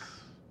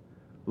us."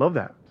 Love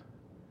that.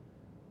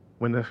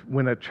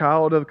 When a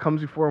child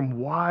comes before him,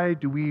 why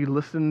do we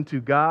listen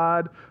to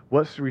God?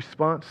 What's the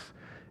response?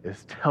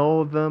 Is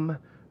tell them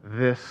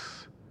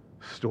this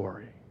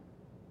story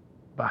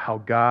about how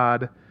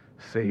God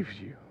saves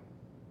you.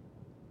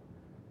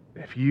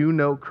 If you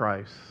know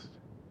Christ,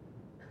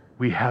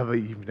 we have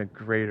even a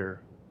greater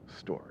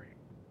story.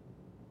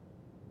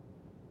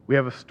 We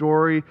have a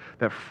story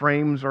that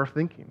frames our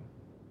thinking.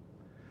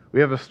 We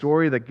have a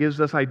story that gives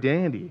us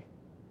identity.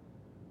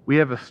 We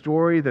have a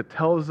story that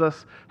tells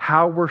us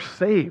how we're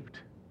saved.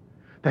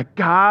 that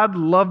God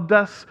loved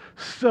us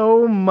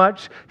so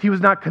much, he was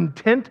not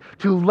content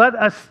to let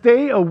us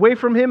stay away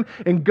from him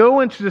and go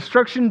into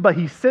destruction, but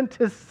he sent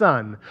his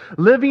son,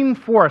 living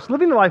for us,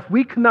 living the life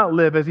we could not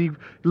live as he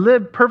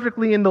lived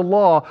perfectly in the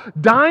law,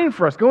 dying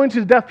for us, going to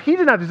the death he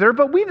did not deserve,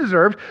 but we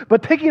deserved,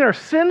 but taking our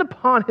sin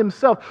upon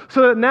himself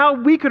so that now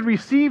we could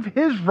receive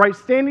his right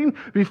standing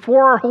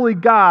before our holy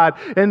God.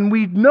 And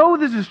we know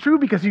this is true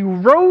because he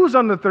rose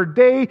on the third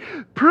day,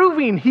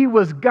 proving he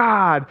was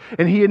God,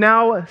 and he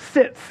now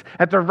sits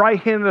at the right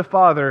hand of the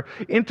Father,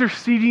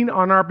 interceding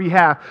on our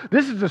behalf.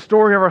 This is the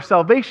story of our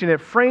salvation. It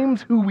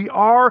frames who we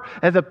are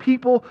as a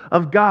people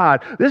of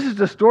God. This is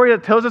the story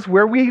that tells us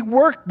where we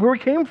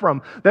came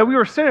from, that we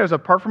were sinners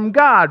apart from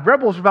God,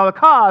 rebels without a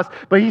cause,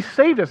 but he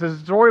saved us.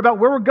 It's a story about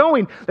where we're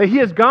going, that he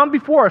has gone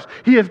before us.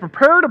 He has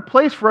prepared a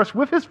place for us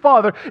with his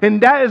Father,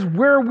 and that is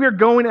where we're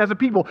going as a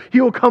people.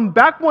 He will come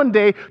back one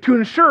day to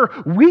ensure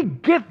we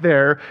get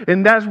there,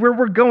 and that's where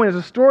we're going. It's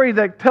a story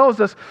that tells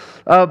us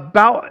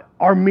about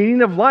our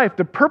meaning of life,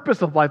 the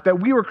purpose of life, that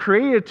we were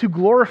created to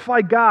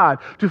glorify God,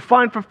 to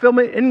find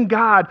fulfillment in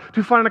God,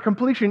 to find a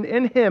completion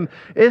in him.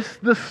 It's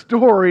the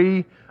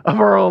story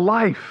of our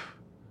life.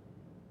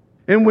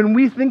 And when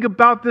we think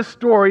about this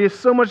story, it's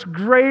so much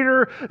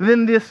greater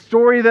than this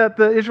story that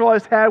the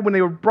Israelites had when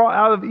they were brought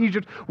out of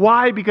Egypt.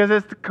 Why? Because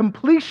it's the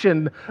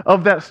completion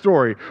of that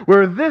story,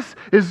 where this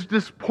is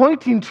just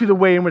pointing to the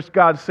way in which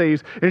God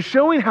saves and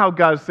showing how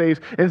God saves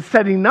and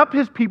setting up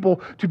his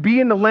people to be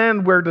in the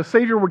land where the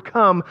Savior would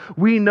come.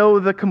 We know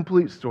the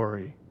complete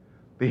story,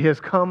 that he has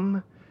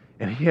come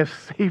and he has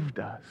saved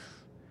us.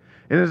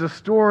 And it's a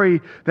story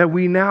that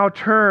we now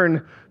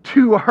turn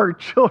to our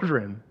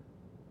children.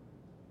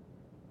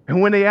 And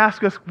when they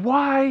ask us,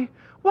 why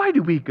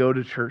do we go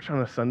to church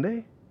on a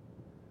Sunday?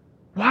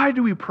 Why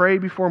do we pray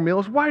before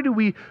meals? Why do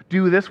we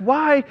do this?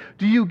 Why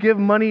do you give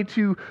money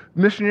to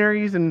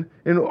missionaries and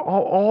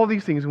all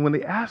these things? And when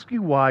they ask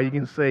you why, you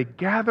can say,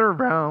 gather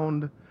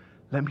around,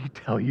 let me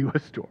tell you a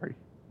story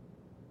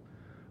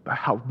about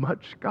how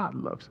much God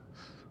loves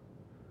us,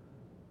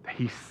 that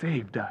he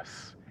saved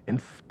us in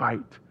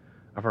spite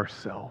of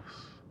ourselves.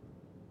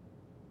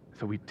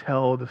 So we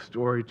tell the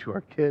story to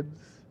our kids,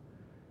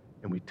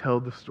 and we tell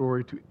the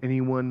story to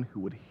anyone who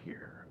would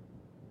hear.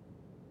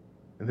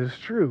 And this is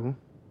true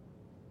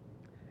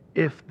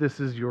if this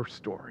is your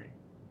story.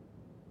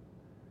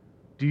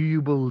 Do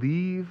you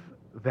believe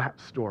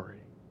that story,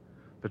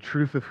 the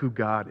truth of who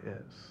God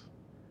is?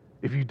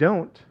 If you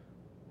don't,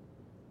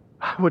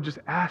 I would just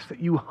ask that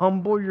you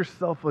humble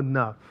yourself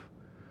enough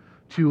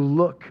to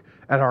look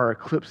at our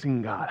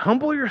eclipsing God.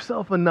 Humble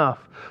yourself enough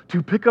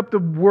to pick up the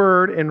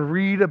word and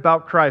read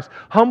about Christ.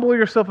 Humble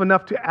yourself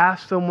enough to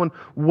ask someone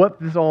what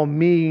this all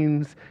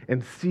means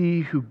and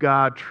see who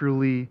God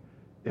truly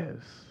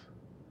is.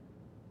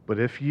 But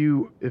if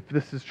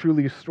this is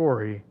truly a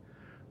story,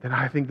 then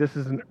I think this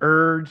is an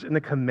urge and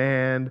a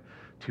command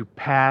to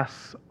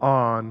pass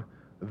on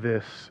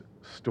this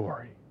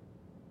story.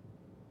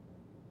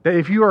 That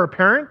if you are a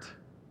parent,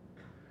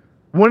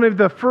 one of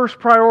the first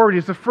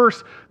priorities, the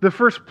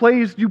first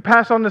place you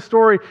pass on the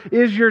story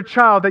is your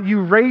child, that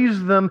you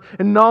raise them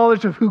in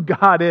knowledge of who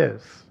God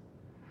is.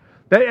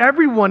 That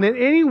everyone and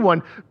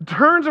anyone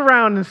turns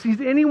around and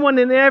sees anyone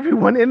and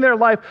everyone in their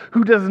life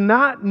who does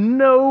not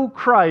know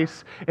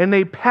Christ, and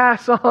they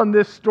pass on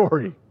this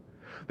story.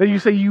 That you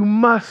say, you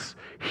must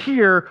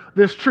hear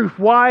this truth.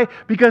 Why?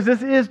 Because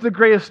this is the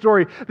greatest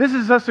story. This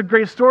is such a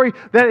great story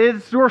that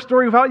it's your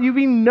story without you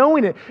even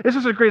knowing it. It's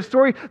such a great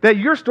story that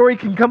your story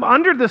can come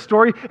under this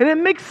story, and it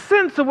makes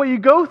sense of what you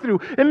go through.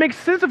 It makes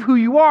sense of who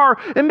you are.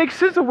 It makes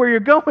sense of where you're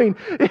going.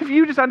 If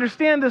you just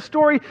understand this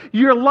story,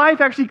 your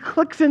life actually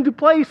clicks into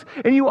place,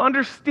 and you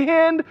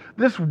understand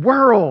this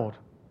world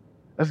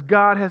as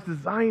God has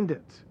designed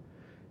it.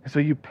 And so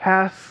you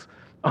pass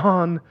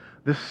on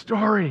this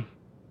story.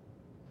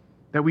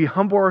 That we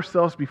humble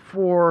ourselves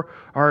before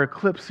our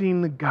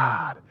eclipsing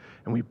God,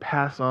 and we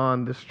pass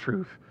on this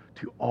truth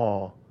to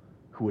all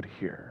who would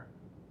hear.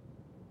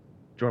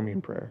 Join me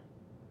in prayer.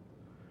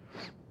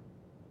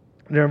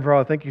 Dear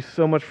Father, thank you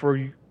so much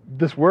for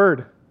this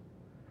word,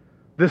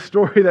 this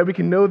story, that we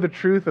can know the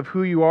truth of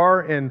who you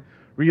are and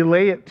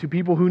relay it to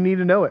people who need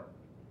to know it.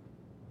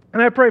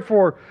 And I pray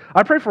for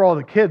all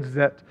the kids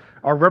that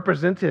are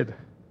represented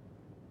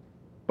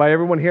by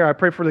everyone here. I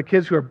pray for the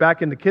kids who are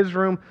back in the kids'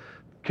 rooms.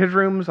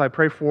 I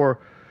pray for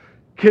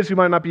kids who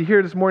might not be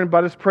here this morning,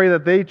 but I just pray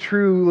that they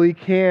truly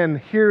can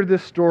hear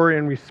this story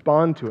and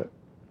respond to it.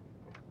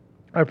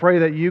 I pray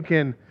that you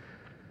can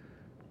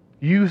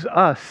use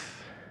us,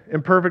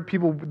 imperfect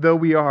people though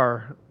we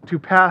are, to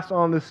pass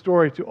on this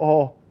story to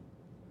all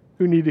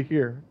who need to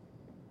hear.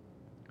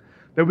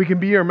 That we can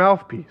be your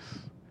mouthpiece.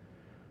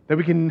 That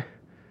we can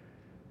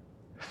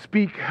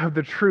speak of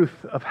the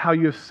truth of how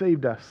you have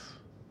saved us.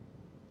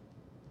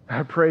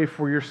 I pray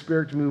for your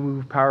Spirit to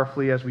move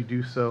powerfully as we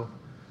do so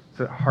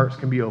that hearts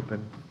can be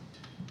open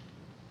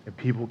and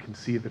people can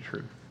see the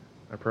truth.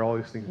 I pray all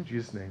these things in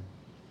Jesus' name.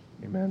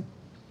 Amen.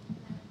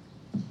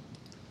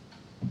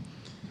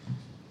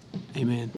 Amen.